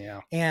reasons. Yeah.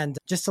 And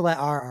just to let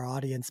our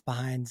audience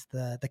behind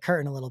the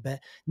curtain a little bit,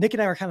 Nick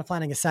and I were kind of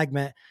planning a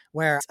segment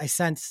where I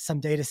sent some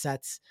data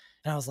sets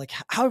and I was like,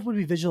 how would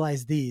we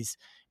visualize these?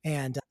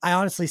 And I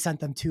honestly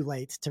sent them too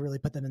late to really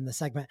put them in the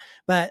segment.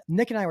 But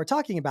Nick and I were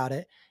talking about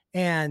it.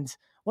 And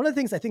one of the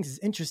things I think is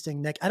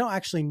interesting, Nick, I don't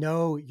actually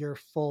know your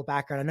full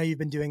background. I know you've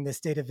been doing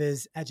this data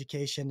viz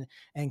education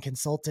and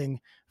consulting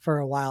for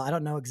a while. I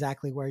don't know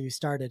exactly where you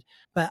started,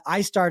 but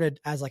I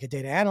started as like a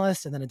data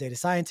analyst and then a data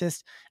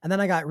scientist. And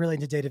then I got really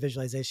into data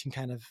visualization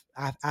kind of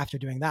after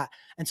doing that.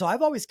 And so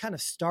I've always kind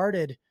of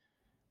started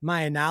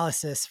my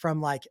analysis from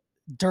like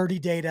dirty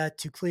data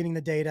to cleaning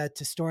the data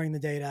to storing the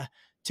data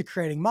to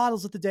creating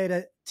models with the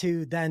data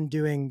to then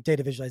doing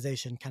data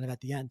visualization kind of at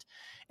the end.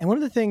 And one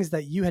of the things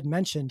that you had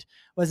mentioned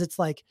was it's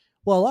like,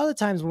 well, a lot of the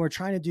times when we're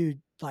trying to do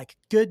like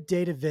good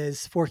data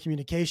viz for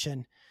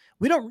communication,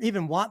 we don't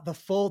even want the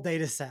full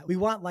data set. We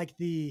want like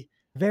the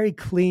very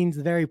cleaned,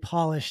 very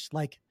polished,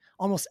 like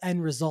almost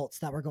end results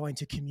that we're going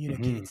to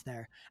communicate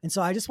there. And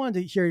so I just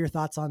wanted to hear your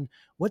thoughts on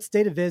what's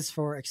data viz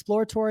for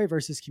exploratory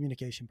versus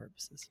communication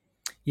purposes.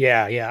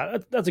 Yeah,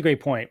 that's a great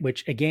point,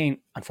 which again,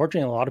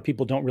 unfortunately, a lot of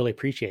people don't really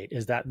appreciate,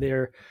 is that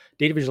their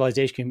data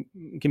visualization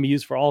can be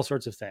used for all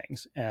sorts of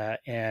things.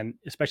 And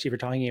especially if you're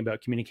talking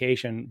about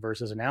communication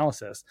versus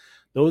analysis,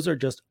 those are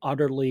just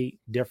utterly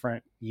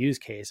different use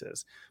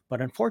cases. But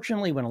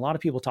unfortunately, when a lot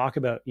of people talk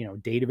about,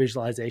 data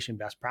visualization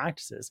best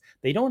practices,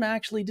 they don't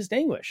actually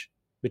distinguish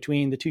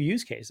between the two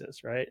use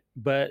cases, right?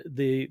 But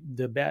the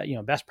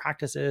best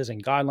practices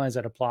and guidelines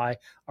that apply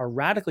are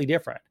radically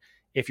different.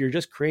 If you're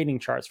just creating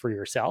charts for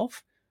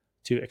yourself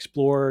to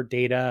explore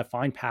data,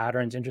 find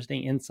patterns,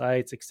 interesting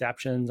insights,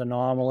 exceptions,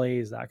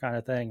 anomalies, that kind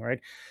of thing,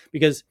 right?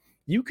 Because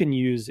you can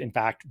use, in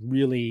fact,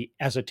 really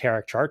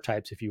esoteric chart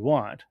types if you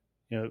want,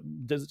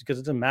 because it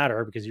doesn't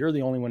matter, because you're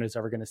the only one who's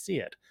ever going to see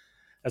it.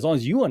 As long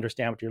as you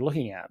understand what you're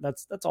looking at,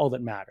 that's all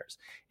that matters.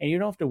 And you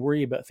don't have to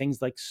worry about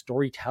things like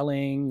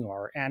storytelling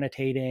or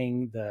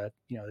annotating the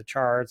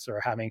charts, or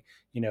having,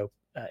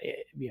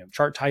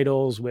 chart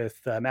titles with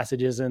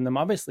messages in them.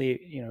 Obviously,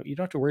 you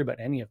don't have to worry about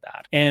any of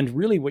that. And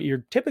really what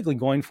you're typically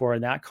going for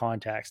in that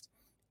context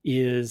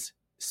is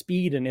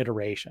speed and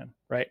iteration,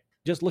 right?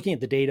 Just looking at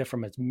the data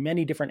from as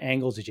many different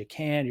angles as you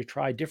can. You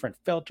try different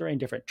filtering,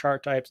 different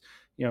chart types,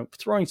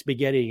 throwing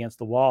spaghetti against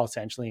the wall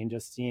essentially, and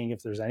just seeing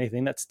if there's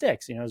anything that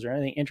sticks. Is there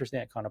anything interesting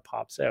that kind of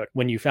pops out?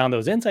 When you found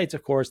those insights,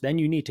 of course, then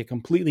you need to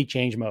completely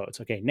change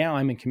modes. Okay, now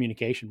I'm in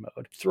communication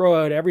mode.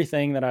 Throw out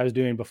everything that I was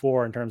doing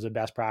before in terms of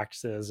best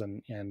practices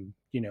and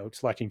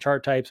selecting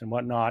chart types and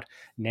whatnot.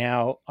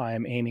 Now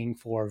I'm aiming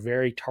for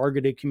very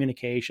targeted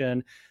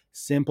communication,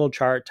 simple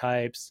chart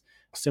types,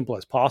 simple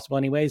as possible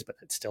anyways, but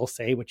still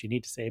say what you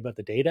need to say about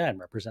the data and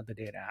represent the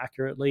data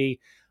accurately.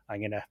 I'm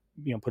going to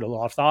put a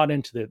lot of thought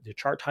into the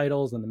chart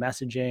titles and the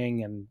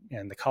messaging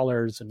and the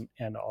colors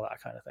and all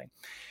that kind of thing.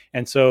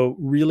 And so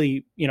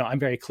really, I'm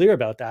very clear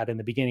about that in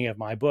the beginning of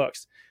my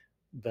books,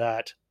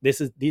 that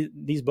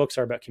these books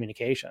are about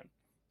communication.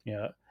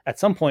 At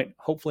some point,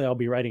 hopefully I'll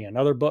be writing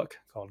another book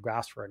called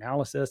Graphs for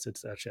Analysis.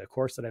 It's actually a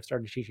course that I've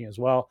started teaching as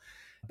well,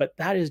 but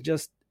that is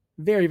just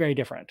very, very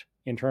different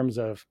in terms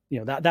of,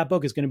 that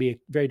book is going to be a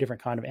very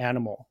different kind of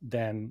animal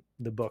than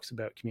the books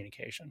about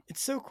communication.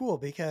 It's so cool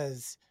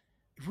because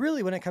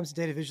really when it comes to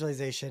data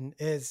visualization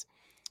is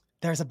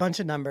there's a bunch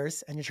of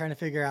numbers and you're trying to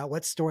figure out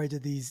what story do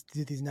these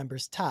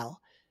numbers tell.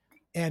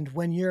 And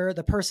when you're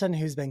the person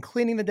who's been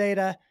cleaning the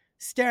data,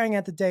 staring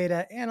at the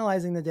data,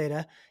 analyzing the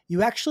data,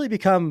 you actually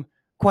become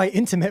quite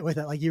intimate with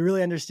it. Like you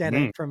really understand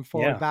it from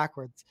forward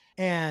backwards.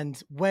 And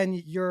when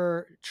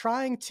you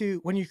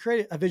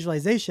create a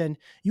visualization,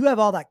 you have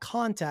all that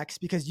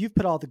context because you've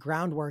put all the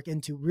groundwork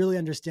into really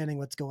understanding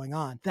what's going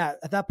on. That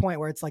at that point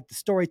where it's like the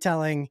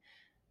storytelling,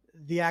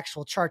 the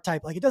actual chart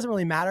type, like it doesn't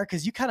really matter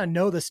because you kind of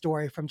know the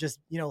story from just,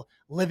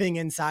 living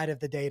inside of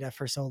the data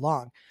for so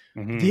long.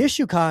 Mm-hmm. The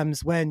issue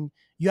comes when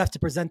you have to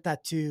present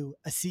that to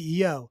a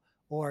CEO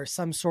or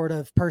some sort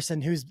of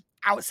person who's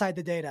outside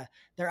the data.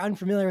 They're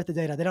unfamiliar with the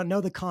data. They don't know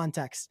the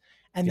context,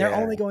 and they're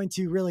only going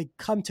to really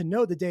come to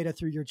know the data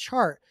through your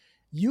chart.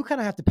 You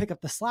kind of have to pick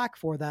up the slack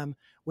for them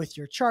with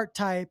your chart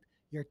type,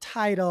 your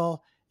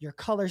title, your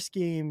color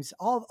schemes,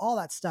 all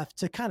that stuff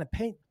to kind of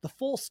paint the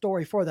full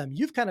story for them.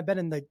 You've kind of been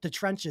in the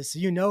trenches, so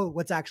you know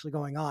what's actually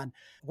going on.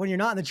 When you're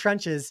not in the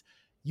trenches,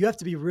 you have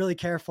to be really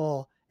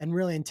careful and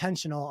really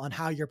intentional on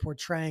how you're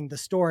portraying the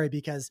story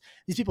because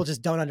these people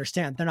just don't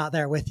understand. They're not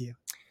there with you.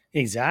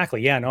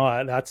 Exactly. Yeah,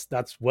 no,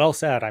 that's well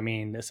said. I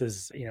mean, this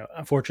is,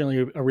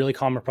 unfortunately a really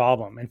common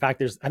problem. In fact,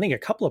 there's, I think, a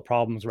couple of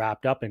problems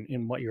wrapped up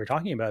in what you were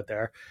talking about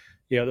there.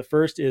 The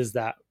first is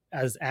that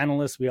as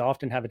analysts, we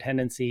often have a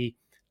tendency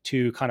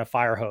to kind of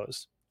fire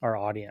hose our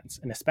audience.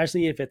 And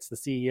especially if it's the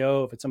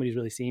CEO, if it's somebody who's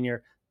really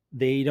senior,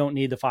 they don't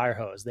need the fire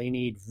hose. They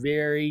need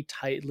very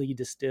tightly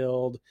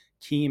distilled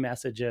key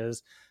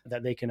messages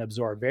that they can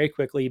absorb very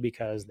quickly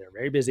because they're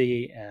very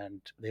busy and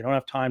they don't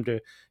have time to,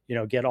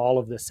 get all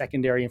of the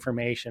secondary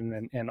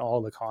information and all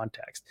the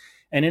context.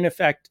 And in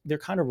effect, they're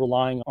kind of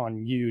relying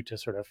on you to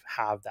sort of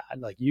have that.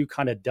 Like you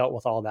kind of dealt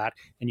with all that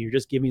and you're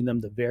just giving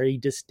them the very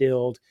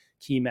distilled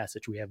key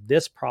message. We have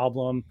this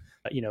problem,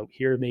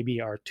 here maybe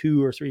are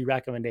 2 or 3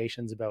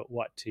 recommendations about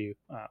what to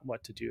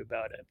do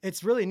about it.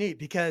 It's really neat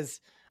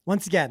because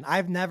once again,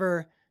 I've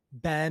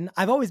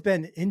always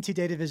been into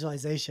data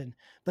visualization,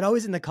 but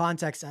always in the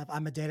context of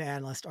I'm a data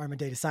analyst or I'm a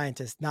data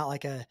scientist, not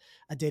like a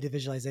data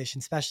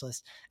visualization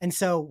specialist. And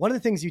so one of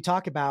the things you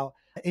talk about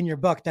in your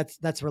book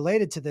that's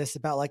related to this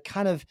about like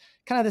kind of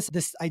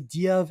this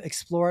idea of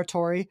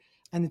exploratory,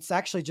 and it's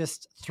actually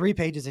just 3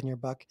 pages in your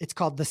book. It's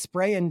called The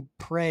Spray and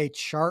Pray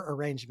Chart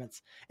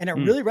Arrangements. And it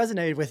really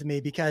resonated with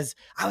me because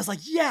I was like,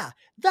 yeah,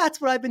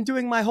 that's what I've been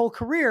doing my whole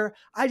career.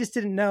 I just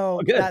didn't know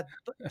that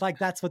like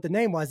that's what the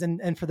name was.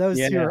 And for those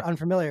who are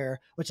unfamiliar,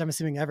 which I'm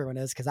assuming everyone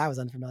is because I was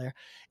unfamiliar,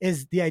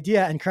 is the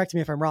idea, and correct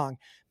me if I'm wrong,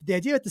 the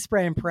idea with the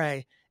spray and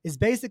pray is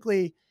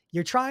basically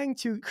you're trying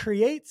to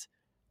create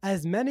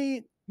as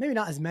many, maybe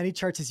not as many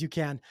charts as you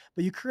can,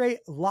 but you create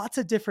lots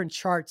of different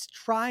charts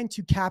trying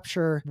to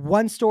capture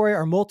one story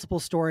or multiple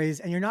stories.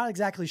 And you're not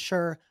exactly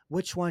sure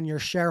which one your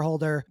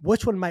shareholder,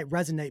 which one might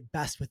resonate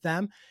best with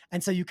them.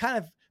 And so you kind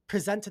of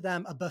present to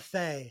them a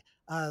buffet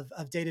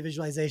of data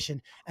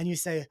visualization. And you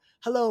say,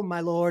 hello, my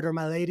lord or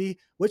my lady,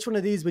 which one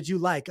of these would you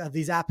like of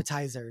these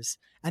appetizers?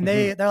 And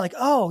they're like,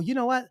 oh, you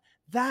know what?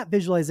 That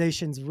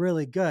visualization's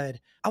really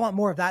good. I want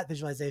more of that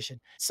visualization.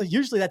 So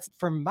usually that's,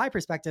 from my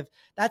perspective,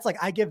 that's like,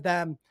 I give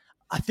them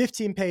a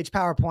 15-page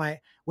PowerPoint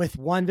with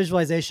one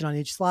visualization on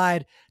each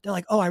slide. They're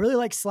like, oh, I really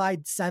like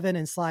slide 7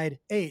 and slide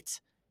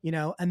 8,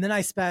 and then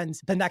I spend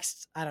the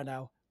next,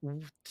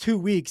 2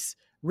 weeks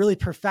really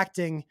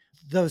perfecting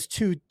those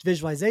 2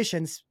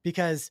 visualizations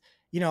because,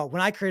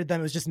 when I created them,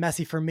 it was just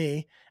messy for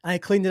me. And I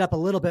cleaned it up a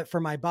little bit for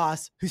my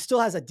boss, who still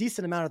has a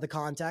decent amount of the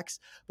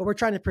context, but we're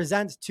trying to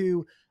present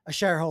to a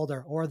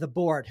shareholder or the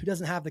board who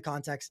doesn't have the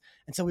context.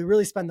 And so we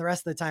really spend the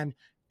rest of the time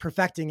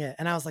perfecting it.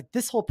 And I was like,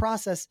 this whole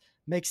process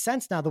makes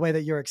sense now, the way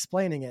that you're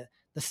explaining it.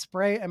 the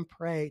spray and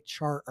pray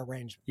chart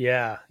arrangement.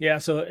 Yeah. Yeah.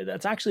 So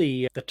that's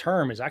actually, the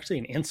term is actually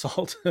an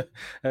insult.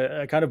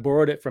 I kind of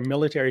borrowed it from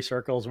military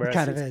circles where It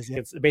kind of is, yeah.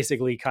 it's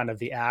basically kind of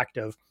the act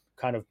of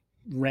kind of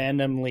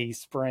randomly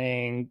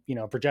spraying,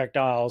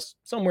 projectiles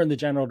somewhere in the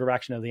general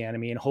direction of the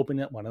enemy and hoping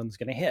that one of them is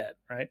going to hit,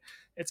 right?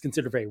 It's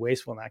considered very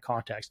wasteful in that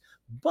context.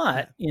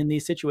 But Yeah. in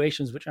these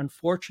situations, which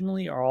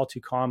unfortunately are all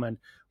too common,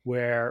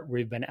 where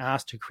we've been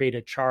asked to create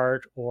a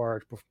chart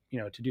or,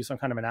 to do some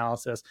kind of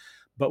analysis,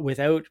 but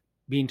without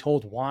being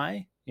told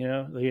why,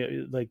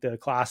 like the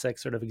classic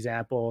sort of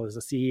example is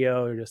a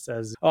CEO who just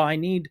says, "Oh, I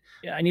need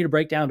a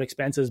breakdown of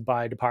expenses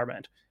by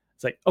department."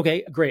 It's like,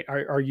 okay, great.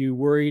 Are you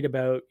worried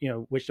about,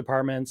 which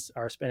departments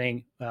are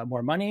spending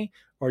more money,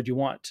 or do you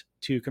want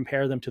to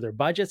compare them to their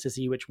budgets to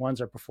see which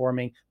ones are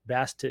performing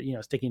best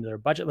to, sticking to their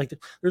budget? Like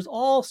there's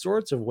all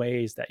sorts of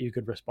ways that you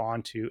could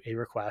respond to a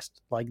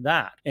request like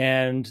that.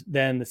 And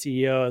then the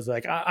CEO is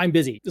like, I'm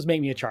busy. Just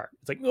make me a chart.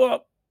 It's like,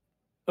 oh,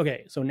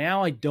 okay, so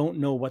now I don't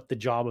know what the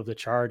job of the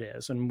chart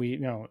is. And we,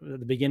 at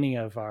the beginning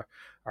of our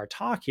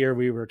talk here,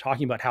 we were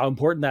talking about how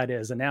important that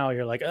is. And now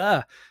you're like,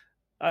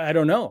 I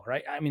don't know,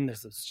 right? I mean,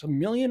 there's a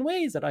million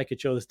ways that I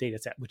could show this data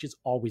set, which is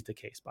always the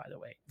case, by the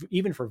way,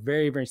 even for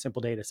very, very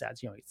simple data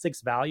sets,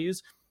 6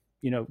 values,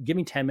 give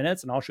me 10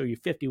 minutes and I'll show you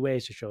 50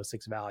 ways to show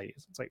 6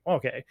 values. It's like,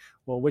 okay,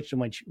 well, which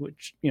one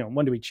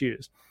do we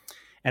choose?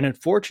 And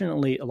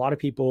unfortunately, a lot of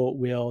people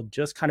will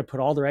just kind of put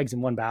all their eggs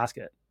in one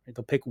basket. Right?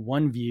 They'll pick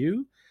one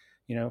view,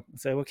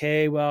 say,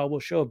 okay, well,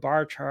 we'll show a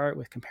bar chart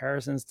with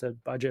comparisons to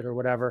budget or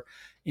whatever.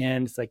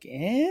 And it's like,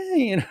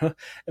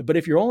 but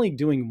if you're only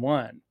doing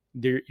one,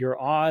 your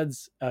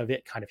odds of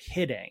it kind of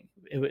hitting,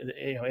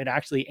 it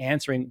actually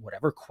answering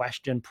whatever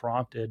question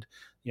prompted,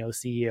 the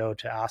CEO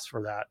to ask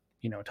for that,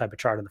 type of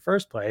chart in the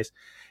first place.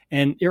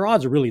 And your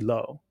odds are really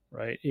low,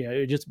 right?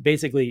 It just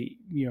basically,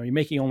 you're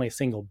making only a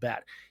single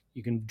bet.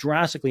 You can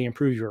drastically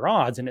improve your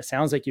odds. And it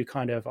sounds like you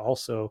kind of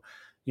also,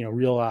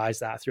 realize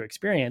that through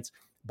experience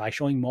by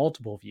showing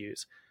multiple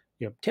views.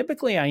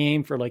 Typically I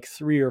aim for like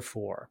 3 or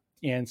 4.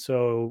 And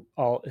so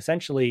I'll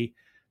essentially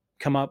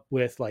come up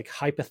with like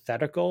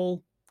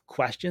hypothetical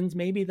questions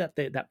maybe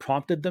that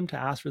prompted them to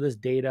ask for this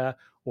data,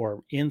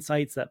 or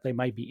insights that they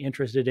might be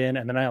interested in.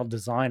 And then I'll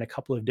design a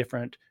couple of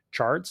different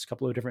charts, a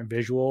couple of different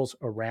visuals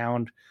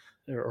around,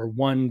 or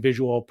one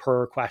visual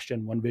per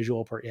question, one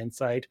visual per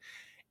insight.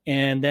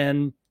 And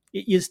then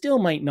you still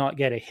might not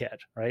get a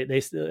hit, right?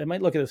 They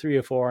might look at the 3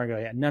 or 4 and go,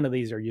 yeah, none of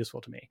these are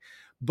useful to me.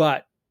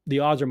 But the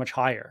odds are much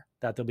higher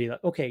that they'll be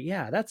like, okay,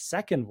 yeah, that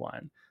second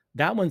one,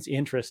 that one's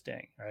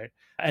interesting, right?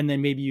 And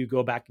then maybe you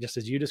go back, just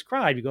as you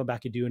described, you go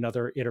back and do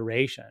another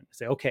iteration.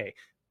 Say, okay,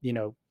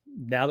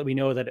 now that we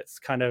know that it's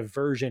kind of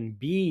version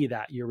B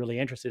that you're really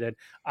interested in,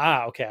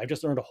 okay, I've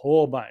just learned a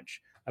whole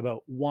bunch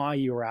about why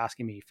you were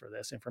asking me for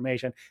this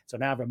information. So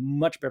now I have a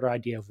much better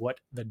idea of what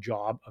the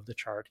job of the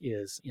chart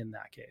is in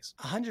that case.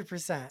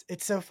 100%.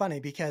 It's so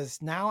funny because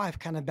now I've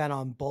kind of been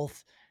on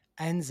both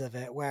ends of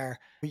it where,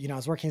 I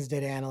was working as a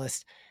data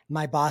analyst.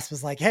 My boss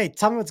was like, "Hey,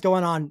 tell me what's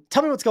going on.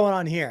 Tell me what's going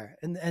on here."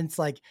 And it's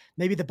like,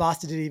 maybe the boss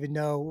didn't even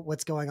know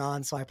what's going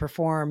on. So I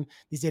perform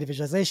these data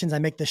visualizations. I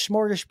make the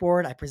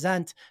smorgasbord. I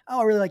present,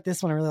 "Oh, I really like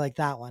this one. I really like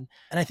that one."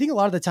 And I think a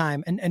lot of the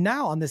time, and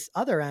now on this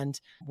other end,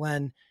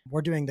 when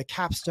we're doing the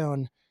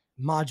capstone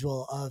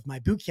module of my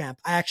bootcamp,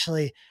 I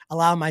actually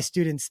allow my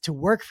students to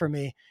work for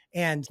me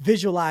and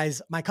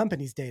visualize my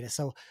company's data.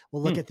 So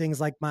we'll look at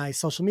things like my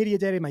social media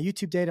data, my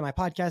YouTube data, my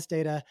podcast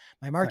data,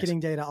 my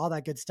marketing data, all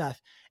that good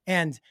stuff.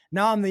 And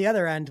now I'm the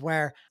other end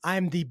where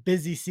I'm the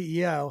busy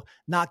CEO,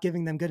 not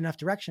giving them good enough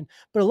direction.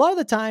 But a lot of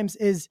the times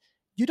is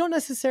you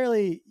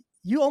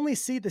only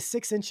see the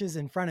 6 inches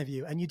in front of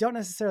you, and you don't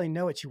necessarily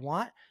know what you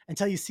want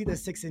until you see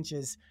those 6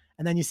 inches,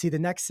 and then you see the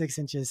next 6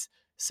 inches,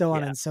 so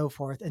on and so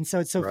forth. And so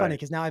it's so funny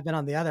because now I've been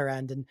on the other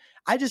end, and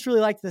I just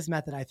really like this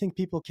method. I think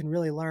people can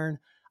really learn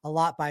a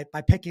lot by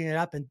picking it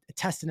up and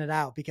testing it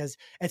out, because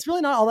it's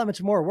really not all that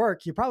much more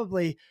work. You're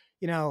probably,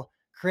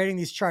 creating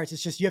these charts.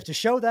 It's just, you have to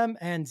show them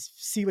and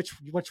see which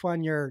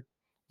one your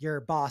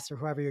boss or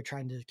whoever you're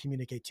trying to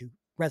communicate to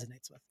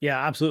resonates with. Yeah,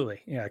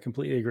 absolutely. Yeah, I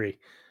completely agree.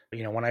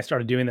 When I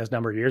started doing this a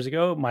number of years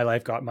ago, my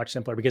life got much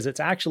simpler because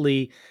it's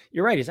actually,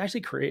 you're right, it's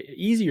actually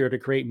easier to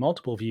create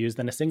multiple views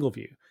than a single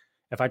view.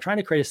 If I try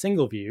to create a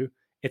single view,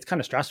 it's kind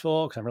of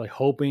stressful because I'm really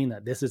hoping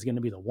that this is going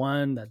to be the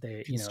one that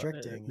they,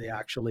 they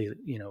actually,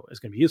 is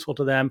going to be useful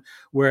to them.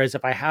 Whereas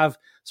if I have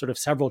sort of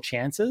several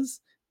chances,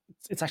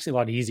 it's actually a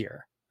lot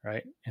easier,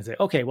 right? And say,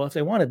 okay, well, if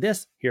they wanted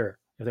this here,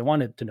 if they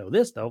wanted to know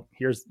this though,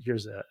 here's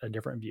a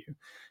different view.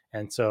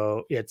 And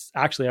so it's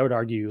actually, I would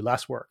argue,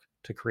 less work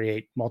to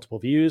create multiple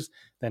views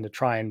than to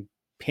try and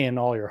pin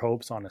all your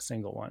hopes on a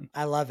single one.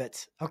 I love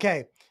it.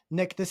 Okay,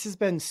 Nick, this has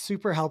been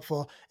super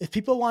helpful. If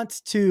people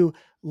want to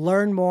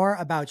learn more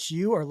about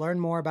you or learn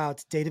more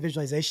about data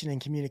visualization and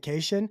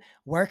communication,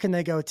 where can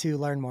they go to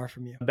learn more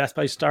from you? The best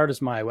place to start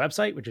is my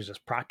website, which is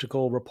just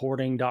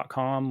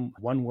practicalreporting.com,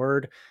 one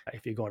word.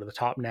 If you go to the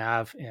top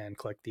nav and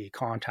click the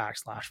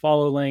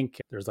contact/follow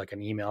link, there's like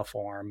an email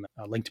form,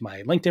 a link to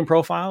my LinkedIn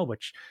profile,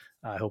 which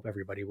I hope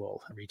everybody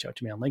will reach out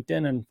to me on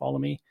LinkedIn and follow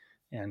me.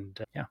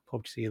 yeah,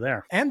 hope to see you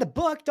there. And the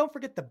book, don't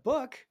forget the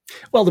book.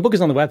 Well, the book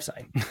is on the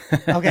website.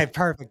 Okay,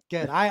 perfect.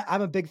 Good.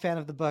 I'm a big fan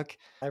of the book.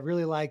 I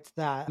really liked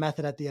that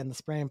method at the end, the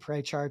spray and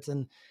pray charts.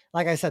 And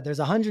like I said, there's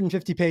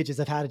 150 pages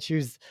of how to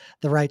choose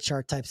the right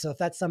chart type. So if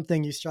that's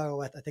something you struggle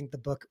with, I think the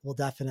book will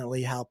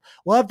definitely help.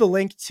 We'll have the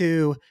link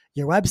to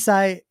your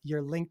website,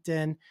 your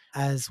LinkedIn,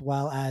 as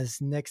well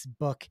as Nick's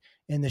book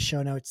in the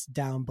show notes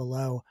down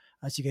below,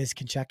 so you guys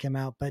can check him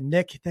out. But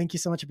Nick, thank you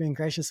so much for being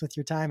gracious with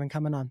your time and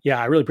coming on.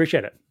 Yeah, I really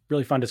appreciate it.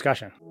 Really fun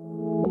discussion.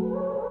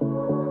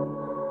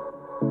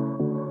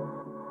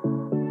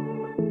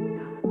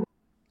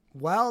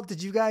 Well,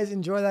 did you guys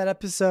enjoy that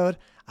episode?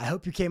 I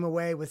hope you came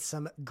away with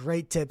some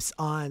great tips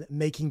on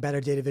making better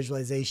data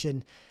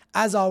visualization.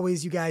 As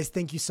always, you guys,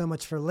 thank you so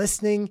much for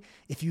listening.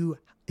 If you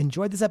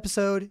enjoyed this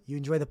episode, you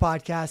enjoy the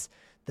podcast,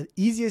 the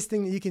easiest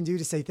thing that you can do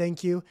to say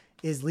thank you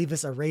is leave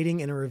us a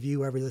rating and a review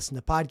wherever you listen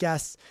to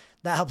podcasts.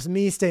 That helps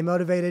me stay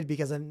motivated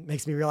because it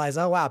makes me realize,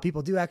 oh, wow,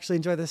 people do actually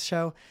enjoy this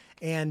show.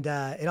 And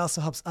it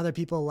also helps other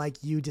people like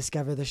you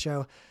discover the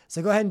show.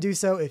 So go ahead and do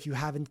so if you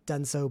haven't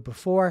done so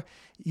before.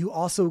 You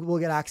also will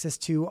get access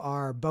to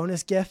our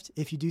bonus gift.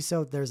 If you do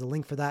so, there's a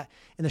link for that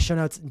in the show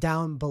notes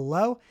down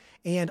below.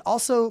 And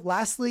also,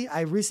 lastly,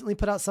 I recently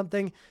put out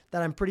something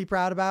that I'm pretty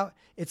proud about.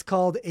 It's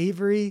called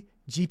Avery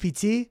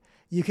GPT.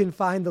 You can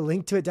find the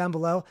link to it down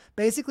below.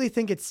 Basically,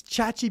 think it's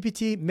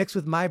ChatGPT mixed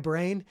with my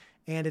brain,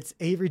 and it's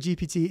Avery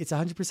GPT. It's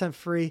 100%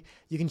 free.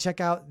 You can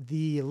check out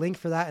the link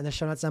for that in the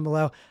show notes down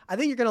below. I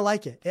think you're going to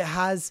like it. It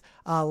has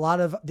a lot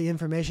of the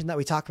information that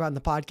we talk about in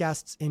the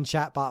podcasts in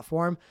chatbot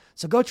form.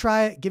 So go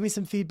try it. Give me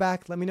some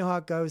feedback. Let me know how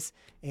it goes.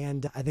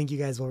 And I think you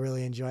guys will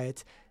really enjoy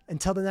it.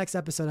 Until the next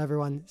episode,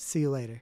 everyone, see you later.